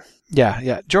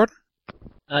 Yeah, Jordan?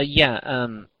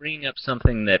 Bringing up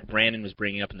something that Brandon was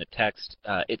bringing up in the text,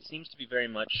 it seems to be very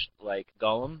much like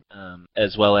Gollum,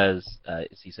 as well as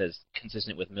he says,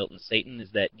 consistent with Milton's Satan,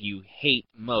 is that you hate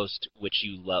most which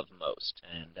you love most.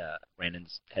 And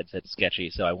Brandon's had said sketchy,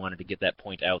 so I wanted to get that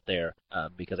point out there,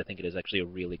 because I think it is actually a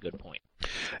really good point.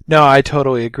 No, I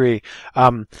totally agree.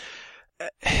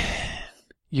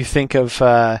 You think of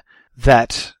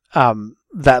that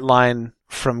line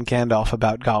from Gandalf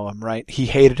about Gollum, right? He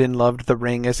hated and loved the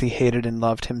ring as he hated and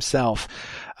loved himself.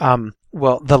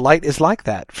 Well, the light is like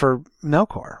that for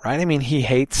Melkor, right? I mean, he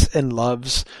hates and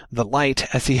loves the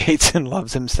light as he hates and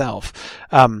loves himself.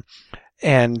 And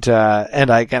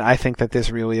I think that this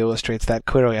really illustrates that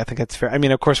clearly. I think it's fair. I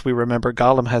mean, of course, we remember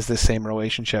Gollum has this same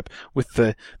relationship with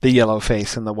the yellow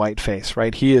face and the white face,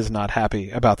 right? He is not happy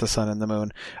about the sun and the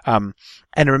moon. And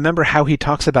remember how he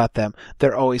talks about them.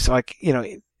 They're always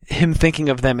him thinking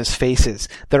of them as faces.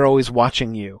 They're always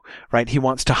watching you, right? He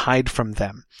wants to hide from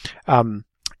them. And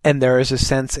there is a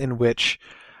sense in which,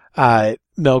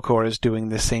 Melkor is doing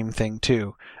the same thing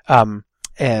too. He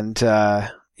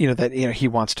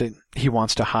wants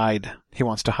to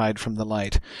hide from the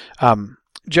light.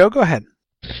 Joe, go ahead.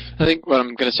 I think what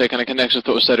I'm going to say kind of connects with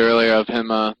what was said earlier of him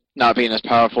not being as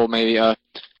powerful. Maybe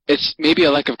it's maybe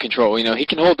a lack of control. He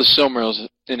can hold the Silmarils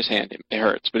in his hand. It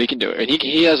hurts, but he can do it. And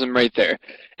he has them right there.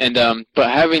 And but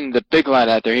having the big light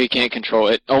out there, he can't control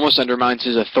it. Almost undermines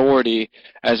his authority,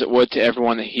 as it would to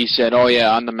everyone that he said, "Oh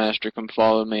yeah, I'm the master. Come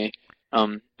follow me."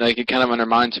 Like it kind of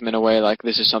undermines him in a way, like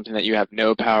this is something that you have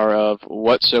no power of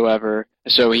whatsoever.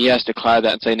 So he has to cloud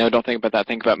that and say, "No, don't think about that.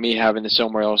 Think about me having the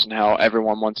Silmarils and how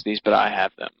everyone wants these, but I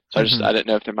have them." So I didn't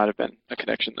know if there might have been a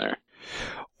connection there.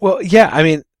 Well, yeah, I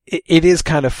mean, it is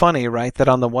kind of funny, right? That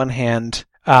on the one hand,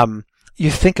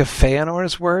 you think of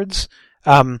Feanor's words,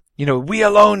 we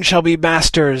alone shall be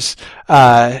masters,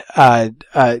 of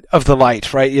the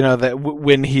light, right? That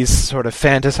when he's sort of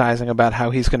fantasizing about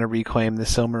how he's going to reclaim the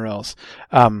Silmarils.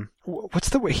 What's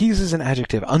the word? He uses an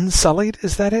adjective. Unsullied?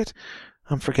 Is that it?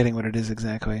 I'm forgetting what it is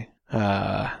exactly.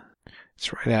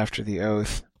 It's right after the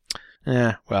oath.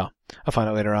 Well, I'll find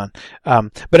out later on.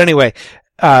 But anyway,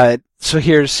 so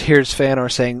here's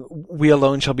Feanor saying, "We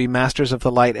alone shall be masters of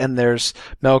the light," and there's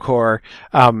Melkor.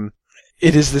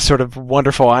 It is this sort of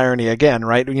wonderful irony again,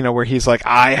 right? Where he's like,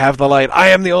 "I have the light. I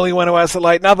am the only one who has the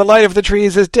light. Now the light of the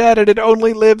trees is dead, and it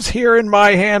only lives here in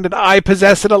my hand, and I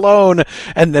possess it alone."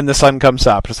 And then the sun comes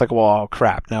up. It's like, well,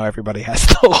 crap. Now everybody has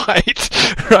the light,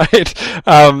 right?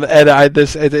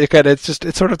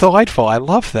 It's sort of delightful. I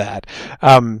love that.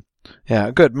 Yeah,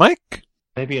 good. Mike?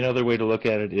 Maybe another way to look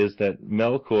at it is that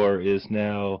Melkor is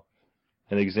now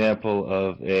an example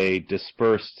of a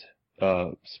dispersed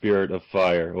spirit of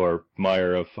fire, or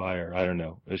mire of fire. I don't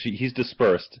know. He's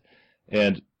dispersed,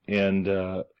 and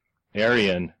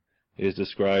Arian is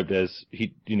described as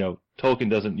Tolkien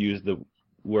doesn't use the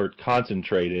word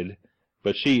concentrated,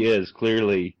 but she is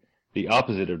clearly the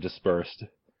opposite of dispersed.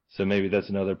 So maybe that's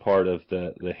another part of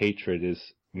the hatred,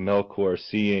 is Melkor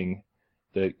seeing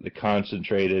the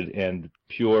concentrated and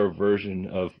pure version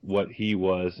of what he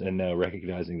was, and now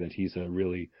recognizing that he's a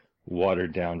really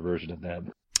watered down version of that.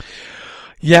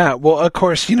 Yeah, well, of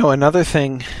course, another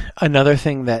thing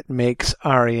that makes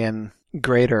Arian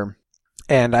greater,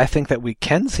 and I think that we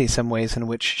can see some ways in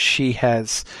which she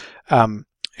has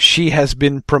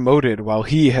been promoted while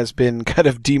he has been kind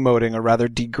of demoting, or rather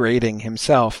degrading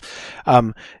himself.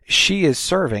 She is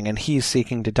serving and he's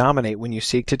seeking to dominate. When you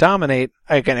seek to dominate,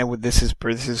 again, this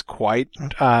is quite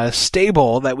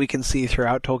stable, that we can see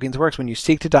throughout Tolkien's works. When you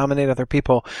seek to dominate other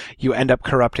people, you end up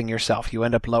corrupting yourself. You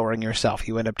end up lowering yourself.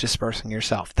 You end up dispersing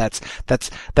yourself.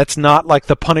 That's not like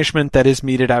the punishment that is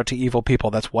meted out to evil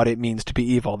people. That's what it means to be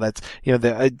evil. That's,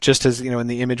 just as, in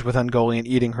the image with Ungoliant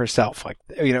eating herself, like,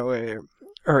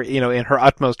 or, in her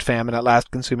utmost famine, at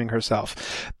last consuming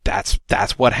herself. That's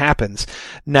what happens.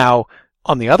 Now,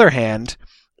 on the other hand,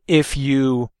 if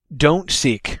you don't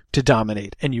seek to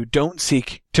dominate, and you don't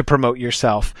seek to promote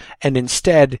yourself, and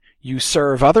instead you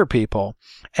serve other people,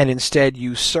 and instead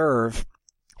you serve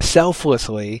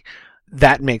selflessly,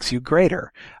 that makes you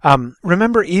greater.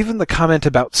 Remember even the comment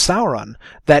about Sauron,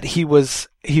 that he was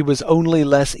only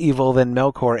less evil than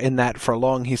Melkor in that for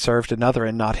long he served another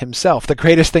and not himself. The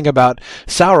greatest thing about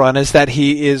Sauron is that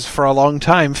he is for a long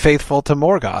time faithful to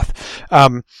Morgoth.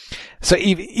 So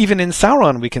even in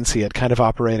Sauron we can see it kind of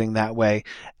operating that way.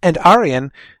 And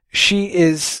Arian, she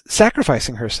is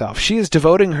sacrificing herself. She is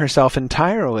devoting herself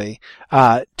entirely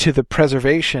to the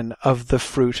preservation of the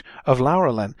fruit of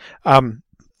Laurelin.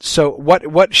 So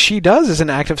what she does is an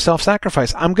act of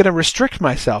self-sacrifice. I'm going to restrict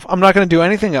myself. I'm not going to do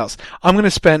anything else. I'm going to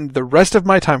spend the rest of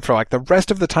my time, for like the rest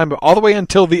of the time, all the way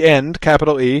until the end,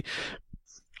 capital E,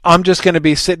 I'm just going to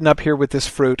be sitting up here with this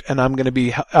fruit, and I'm going to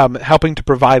be helping to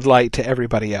provide light to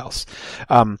everybody else.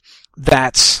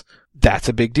 That's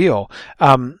a big deal.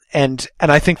 And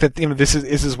I think that, this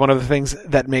is one of the things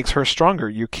that makes her stronger.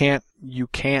 You can't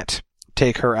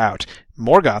take her out.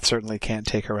 Morgoth certainly can't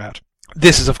take her out.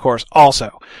 This is, of course,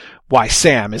 also why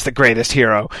Sam is the greatest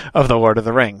hero of The Lord of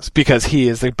the Rings, because he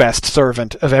is the best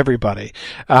servant of everybody.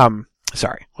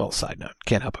 Sorry, little side note.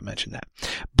 Can't help but mention that.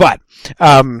 But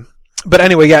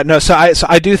anyway, yeah, no, so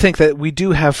I do think that we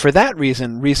do have, for that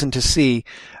reason to see,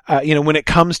 when it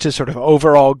comes to sort of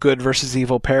overall good versus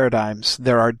evil paradigms,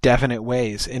 there are definite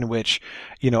ways in which,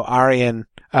 Arian,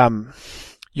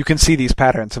 you can see these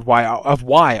patterns of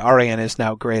why Arian is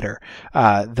now greater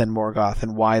than Morgoth,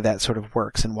 and why that sort of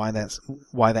works, and why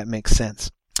that makes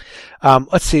sense.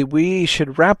 Let's see. We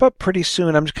should wrap up pretty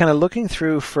soon. I'm just kind of looking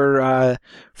through for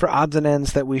odds and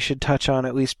ends that we should touch on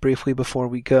at least briefly before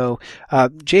we go.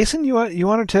 Jason, you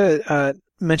wanted to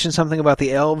mention something about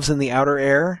the elves in the outer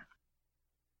air?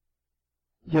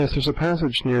 Yes, there's a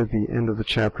passage near the end of the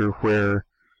chapter where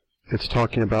it's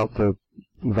talking about the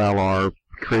Valar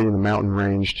creating the mountain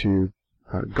range to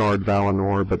guard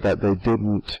Valinor, but that they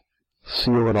didn't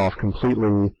seal it off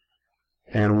completely,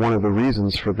 And one of the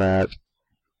reasons for that,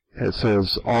 it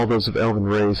says, all those of elven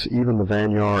race, even the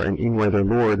Vanyar and Ingwe their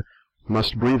lord,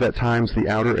 must breathe at times the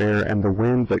outer air and the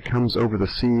wind that comes over the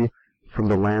sea from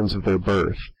the lands of their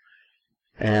birth.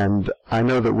 And I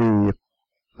know that we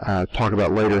talk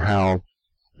about later how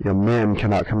men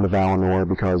cannot come to Valinor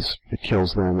because it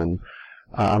kills them, and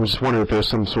I'm just wondering if there's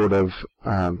some sort of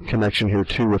connection here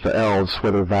too with the elves,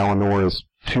 whether Valinor is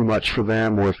too much for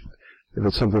them, or if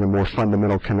it's something a more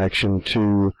fundamental connection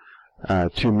to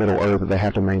Middle Earth, that they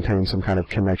have to maintain some kind of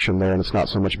connection there, and it's not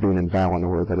so much being in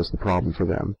Valinor that is the problem for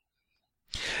them.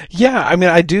 Yeah, I mean,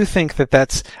 I do think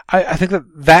that's. I think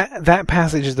that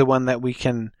passage is the one that we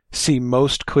can see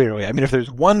most clearly. I mean, if there's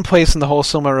one place in the whole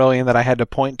Silmarillion that I had to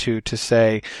point to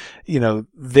say,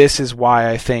 this is why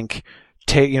I think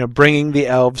bringing the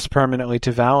elves permanently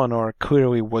to Valinor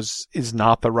clearly is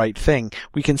not the right thing.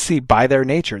 We can see by their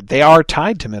nature they are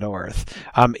tied to Middle Earth.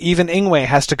 Even Ingwe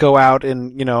has to go out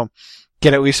and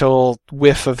get at least a little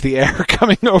whiff of the air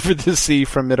coming over the sea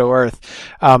from Middle Earth.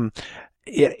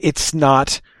 It's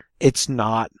not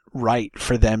right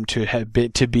for them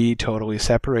to be totally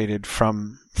separated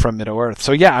from Middle Earth.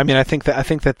 So yeah, I mean, I think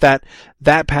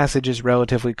that passage is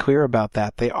relatively clear about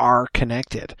that. They are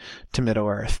connected to Middle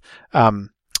Earth.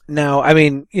 Now, I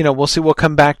mean, we'll see. We'll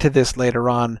come back to this later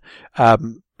on.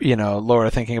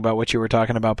 Laura, thinking about what you were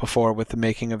talking about before with the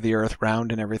making of the Earth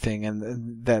round and everything,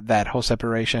 and that whole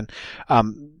separation.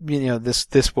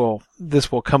 This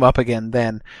will come up again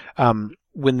then.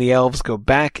 When the elves go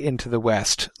back into the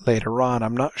West later on,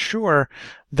 I'm not sure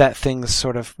that things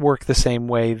sort of work the same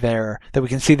way there, that we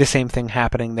can see the same thing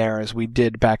happening there as we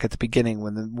did back at the beginning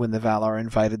when the Valar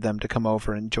invited them to come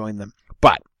over and join them.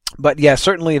 But yeah,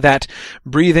 certainly that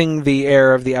breathing the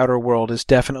air of the outer world is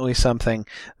definitely something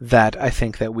that I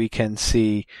think that we can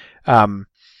see,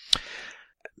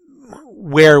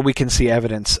 where we can see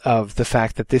evidence of the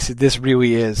fact that this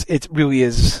really is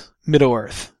Middle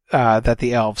Earth. That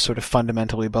the elves sort of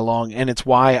fundamentally belong, and it's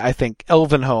why I think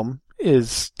Elvenhome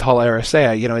is Tol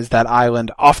Eressëa, is that island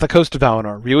off the coast of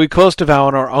Valinor, really close to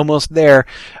Valinor, almost there,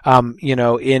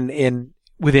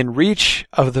 within reach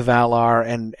of the Valar,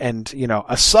 and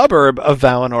a suburb of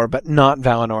Valinor, but not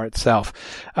Valinor itself,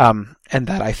 and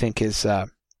that I think is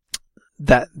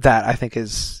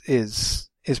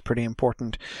is pretty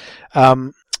important.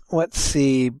 Let's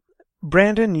see.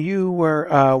 Brandon, you were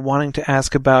wanting to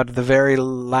ask about the very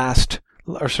last,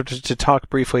 or sort of to talk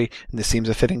briefly, and this seems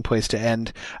a fitting place to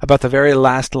end, about the very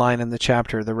last line in the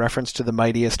chapter, the reference to the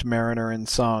mightiest mariner in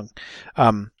song.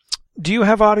 Do you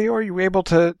have audio? Are you able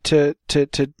to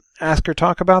ask or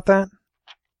talk about that?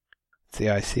 Let's see,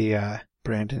 I see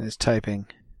Brandon is typing.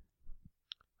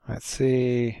 Let's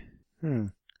see.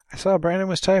 I saw Brandon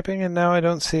was typing, and now I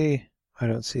don't see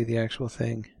the actual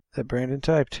thing that Brandon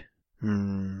typed.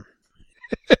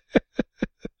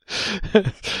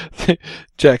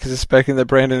 Jack is suspecting that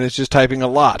Brandon is just typing a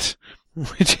lot,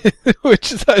 which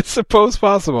is, I suppose,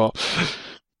 possible.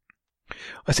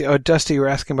 Let's see. Oh, Dusty, you were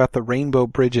asking about the rainbow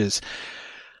bridges.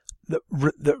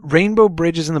 The rainbow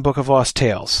bridges in the Book of Lost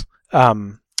Tales.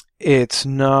 It's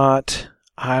not.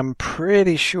 I'm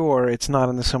pretty sure it's not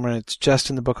in the Silmarillion. It's just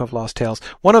in the Book of Lost Tales.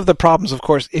 One of the problems, of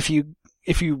course, if you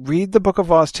read the Book of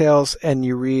Lost Tales and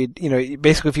you read,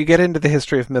 basically if you get into the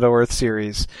History of Middle-earth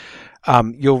series,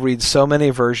 you'll read so many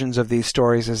versions of these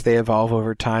stories as they evolve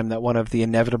over time that one of the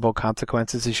inevitable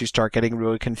consequences is you start getting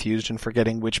really confused and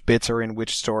forgetting which bits are in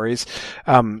which stories.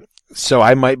 So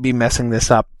I might be messing this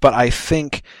up, but I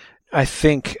think that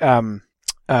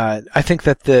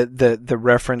the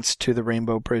reference to the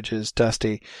rainbow bridges,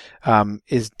 Dusty,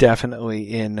 is definitely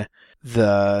in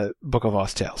the Book of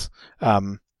Lost Tales.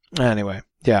 Anyway,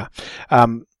 yeah.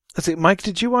 Let's see, Mike,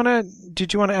 did you want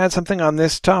to add something on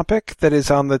this topic that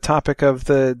is on the topic of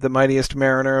the mightiest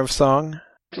mariner of song?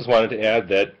 I just wanted to add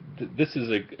that this is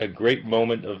a great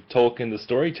moment of Tolkien the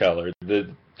storyteller.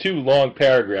 The 2 long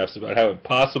paragraphs about how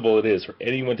impossible it is for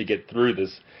anyone to get through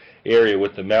this area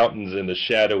with the mountains and the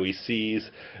shadowy seas,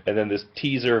 and then this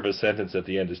teaser of a sentence at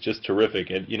the end is just terrific.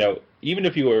 And even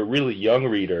if you are a really young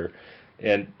reader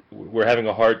and we're having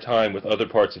a hard time with other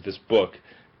parts of this book,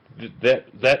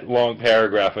 that long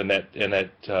paragraph and that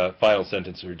final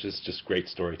sentence are just great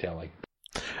storytelling.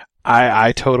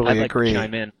 I totally I'd like agree. To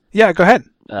chime in. Yeah, go ahead.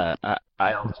 As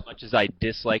much as I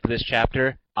dislike this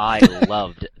chapter, I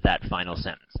loved that final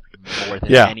sentence more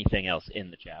than anything else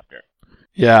in the chapter.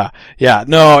 Yeah.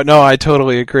 No, I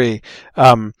totally agree.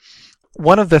 One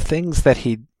of the things that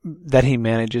he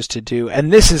manages to do,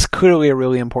 and this is clearly a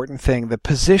really important thing, the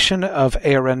position of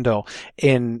Eärendil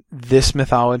in this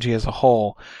mythology as a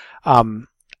whole,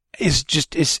 is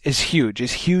huge,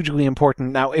 is hugely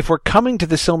important. Now, if we're coming to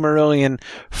the Silmarillion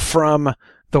from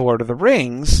The Lord of the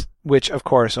Rings, which of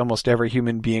course almost every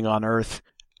human being on Earth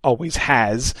always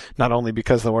has, not only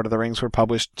because The Lord of the Rings were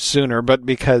published sooner, but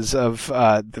because of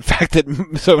the fact that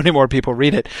so many more people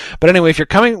read it. But anyway, if you're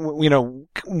coming,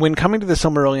 when coming to the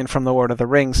Silmarillion from The Lord of the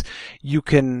Rings, you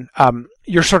can,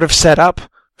 you're sort of set up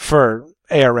for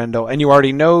Eärendil, and you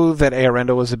already know that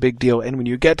Eärendil is a big deal, and when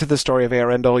you get to the story of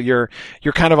Eärendil, you're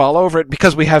kind of all over it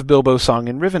because we have Bilbo's song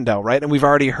in Rivendell, right? And we've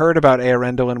already heard about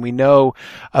Eärendil, and we know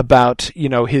about,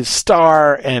 his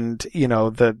star and,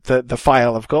 the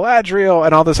Phial of Galadriel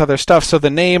and all this other stuff, so the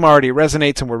name already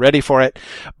resonates and we're ready for it.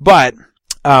 But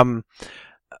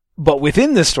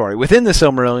within the story, within the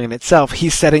Silmarillion itself,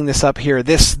 he's setting this up here,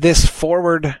 this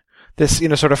forward, this,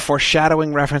 sort of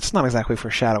foreshadowing reference, not exactly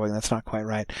foreshadowing, that's not quite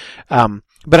right.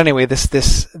 But anyway,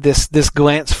 this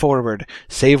glance forward,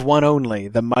 save one only,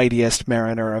 the mightiest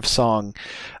mariner of song,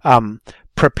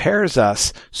 prepares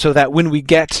us so that when we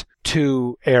get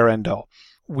to Eärendil,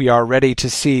 we are ready to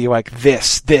see,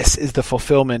 this is the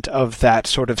fulfillment of that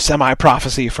sort of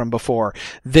semi-prophecy from before.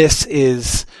 This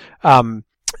is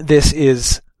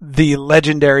the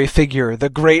legendary figure, the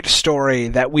great story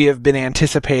that we have been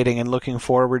anticipating and looking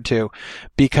forward to,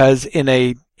 because in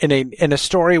a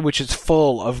story which is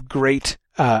full of great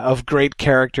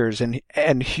characters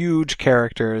and huge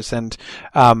characters and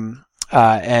all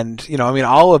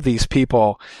of these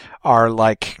people are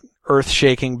like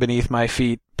earth-shaking beneath my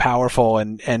feet, powerful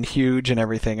and huge and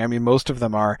everything. I mean, most of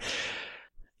them are.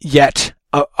 Yet,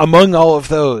 among all of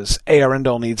those,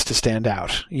 Eärendil needs to stand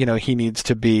out. He needs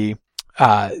to be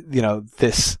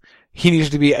he needs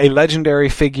to be a legendary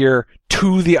figure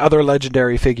to the other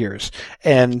legendary figures.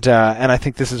 And I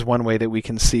think this is one way that we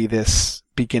can see this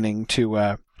beginning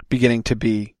to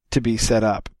be set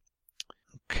up.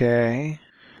 Okay.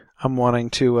 I'm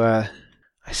wanting to, I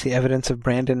see evidence of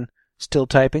Brandon still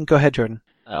typing. Go ahead, Jordan.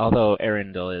 Although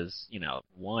Eärendil is,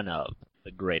 one of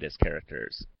the greatest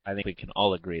characters, I think we can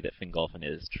all agree that Fingolfin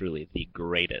is truly the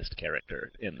greatest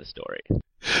character in the story.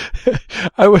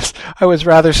 I was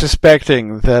rather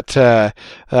suspecting that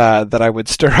I would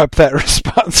stir up that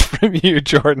response from you,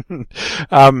 Jordan.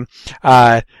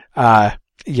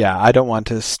 Yeah, I don't want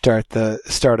to start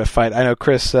a fight. I know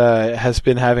Chris has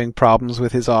been having problems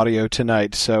with his audio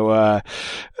tonight, so I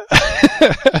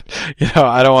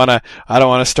don't want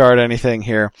to start anything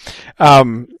here.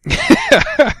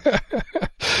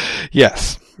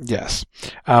 Yes.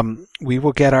 We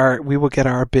will get our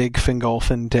big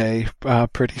Fingolfin day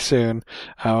pretty soon.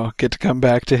 I'll get to come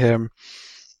back to him.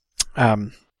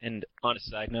 And on a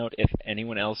side note, if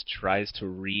anyone else tries to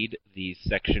read the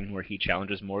section where he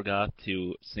challenges Morgoth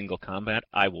to single combat,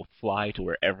 I will fly to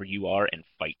wherever you are and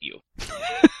fight you.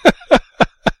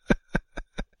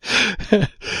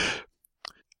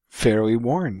 Fairly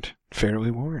warned.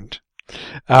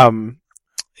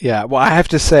 Yeah, well, I have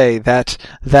to say that's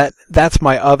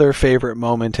my other favorite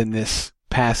moment in this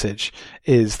passage,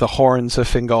 is the horns of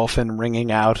Fingolfin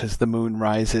ringing out as the moon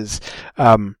rises.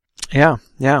 That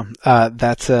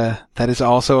is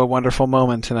also a wonderful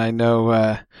moment, and I know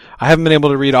I haven't been able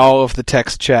to read all of the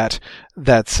text chat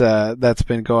that's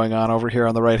been going on over here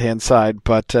on the right-hand side,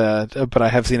 but I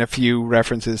have seen a few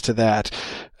references to that.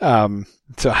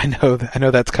 So I know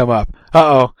that's come up.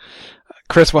 Uh-oh.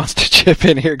 Chris wants to chip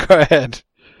in here. Go ahead.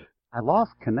 I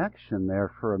lost connection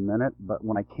there for a minute, but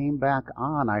when I came back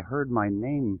on, I heard my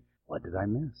name. What did I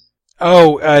miss?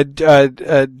 Oh,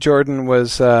 Jordan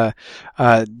was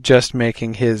just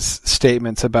making his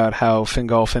statements about how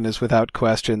Fingolfin is without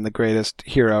question the greatest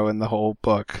hero in the whole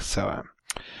book. So.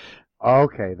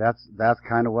 Okay, that's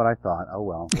kind of what I thought. Oh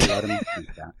well, we'll let him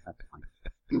think that. That's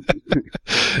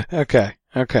fine.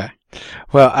 Okay.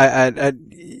 Well, I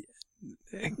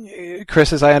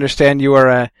Chris, as I understand, you are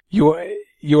a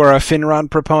Finrod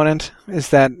proponent. Is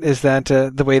that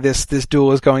the way this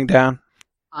duel is going down?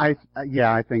 I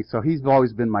think so. He's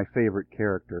always been my favorite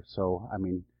character. So I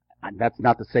mean, that's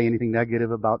not to say anything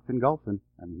negative about Fingolfin.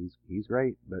 I mean, he's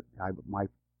great, but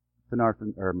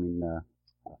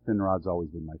Finrod's always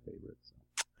been my favorite. So.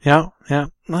 Yeah.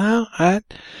 Well, a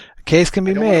case can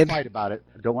be made. I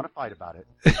don't want to fight about it.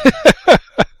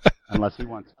 Unless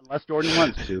Jordan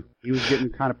wants to. He was getting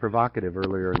kind of provocative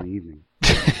earlier in the evening.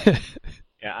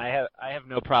 Yeah, I have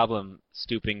no problem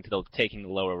stooping to taking the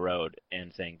lower road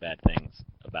and saying bad things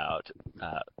about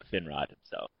Finrod.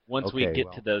 So once we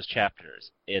get to those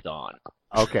chapters, it's on.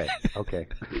 Okay.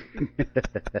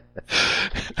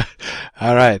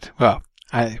 All right. Well,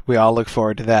 we all look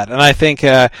forward to that, and I think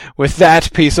with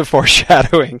that piece of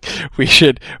foreshadowing, we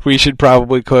should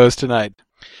probably close tonight.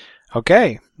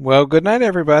 Okay. Well, good night,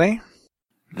 everybody.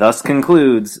 Thus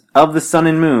concludes Of the Sun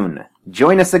and Moon.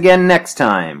 Join us again next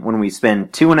time when we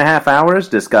spend 2.5 hours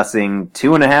discussing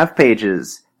 2.5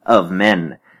 pages of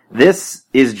men. This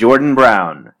is Jordan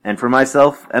Brown, and for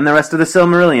myself and the rest of the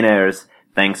Silmarillionaires,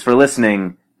 thanks for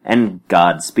listening, and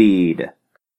Godspeed.